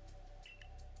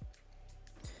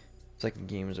 Second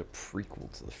game is a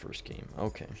prequel to the first game.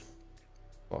 Okay.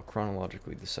 Well,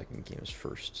 chronologically, the second game is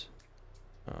first.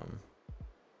 But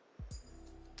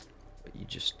you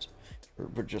just,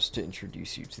 but just to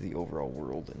introduce you to the overall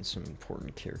world and some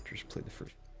important characters, play the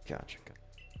first. Gotcha.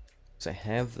 Because I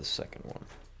have the second one.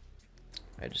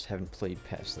 I just haven't played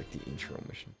past like the intro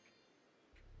mission.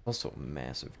 Also a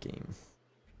massive game.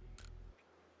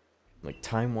 Like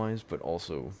time-wise, but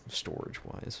also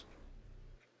storage-wise.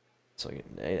 So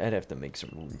I'd have to make some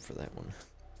room for that one.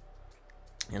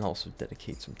 And also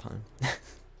dedicate some time.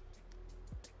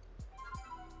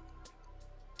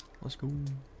 Let's go.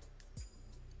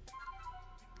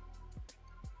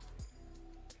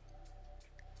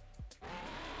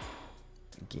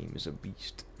 The game is a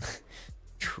beast.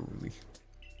 Truly.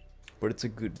 But it's a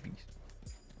good beast.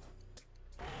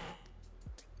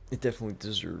 It definitely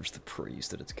deserves the praise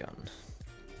that it's gotten.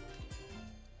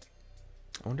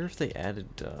 I wonder if they added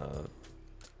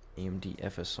AMD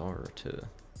FSR to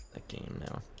that game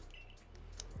now.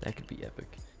 That could be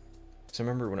epic. Because I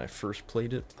remember when I first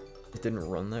played it, it didn't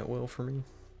run that well for me.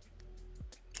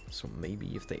 So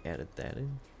maybe if they added that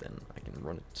in, then I can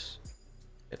run it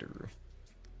better.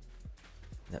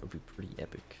 That would be pretty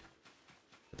epic.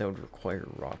 But that would require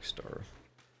Rockstar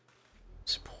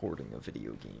supporting a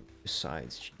video game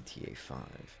besides GTA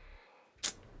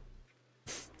 5.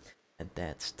 And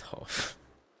that's tough.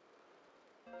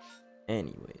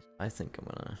 Anyways, I think I'm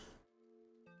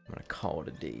gonna call it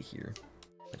a day here.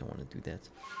 I don't want to do that.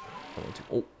 I want to.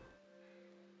 Oh,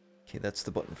 okay, that's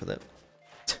the button for that.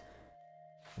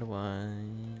 How do I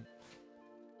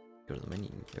go to the menu?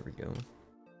 There we go.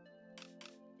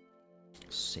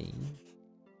 Save.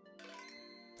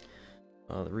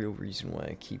 The real reason why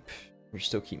I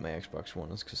still keep my Xbox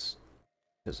One is because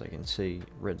I can say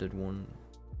Red Dead 1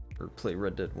 or play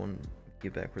Red Dead 1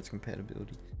 via backwards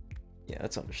compatibility. Yeah,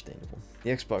 that's understandable.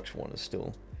 The Xbox One is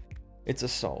still, it's a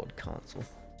solid console.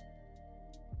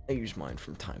 I use mine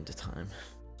from time to time.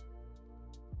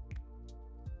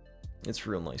 It's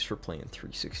real nice for playing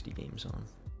 360 games on.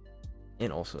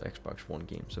 And also Xbox One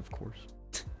games, of course.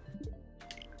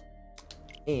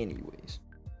 Anyways.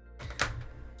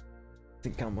 I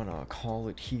think I'm gonna call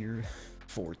it here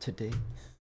for today.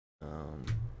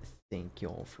 Thank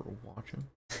y'all for watching.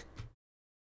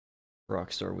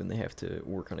 Rockstar, when they have to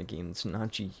work on a game that's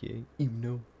not GTA, you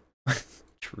know.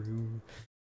 True.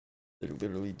 They're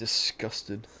literally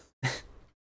disgusted. But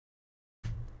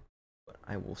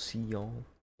I will see y'all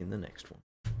in the next one.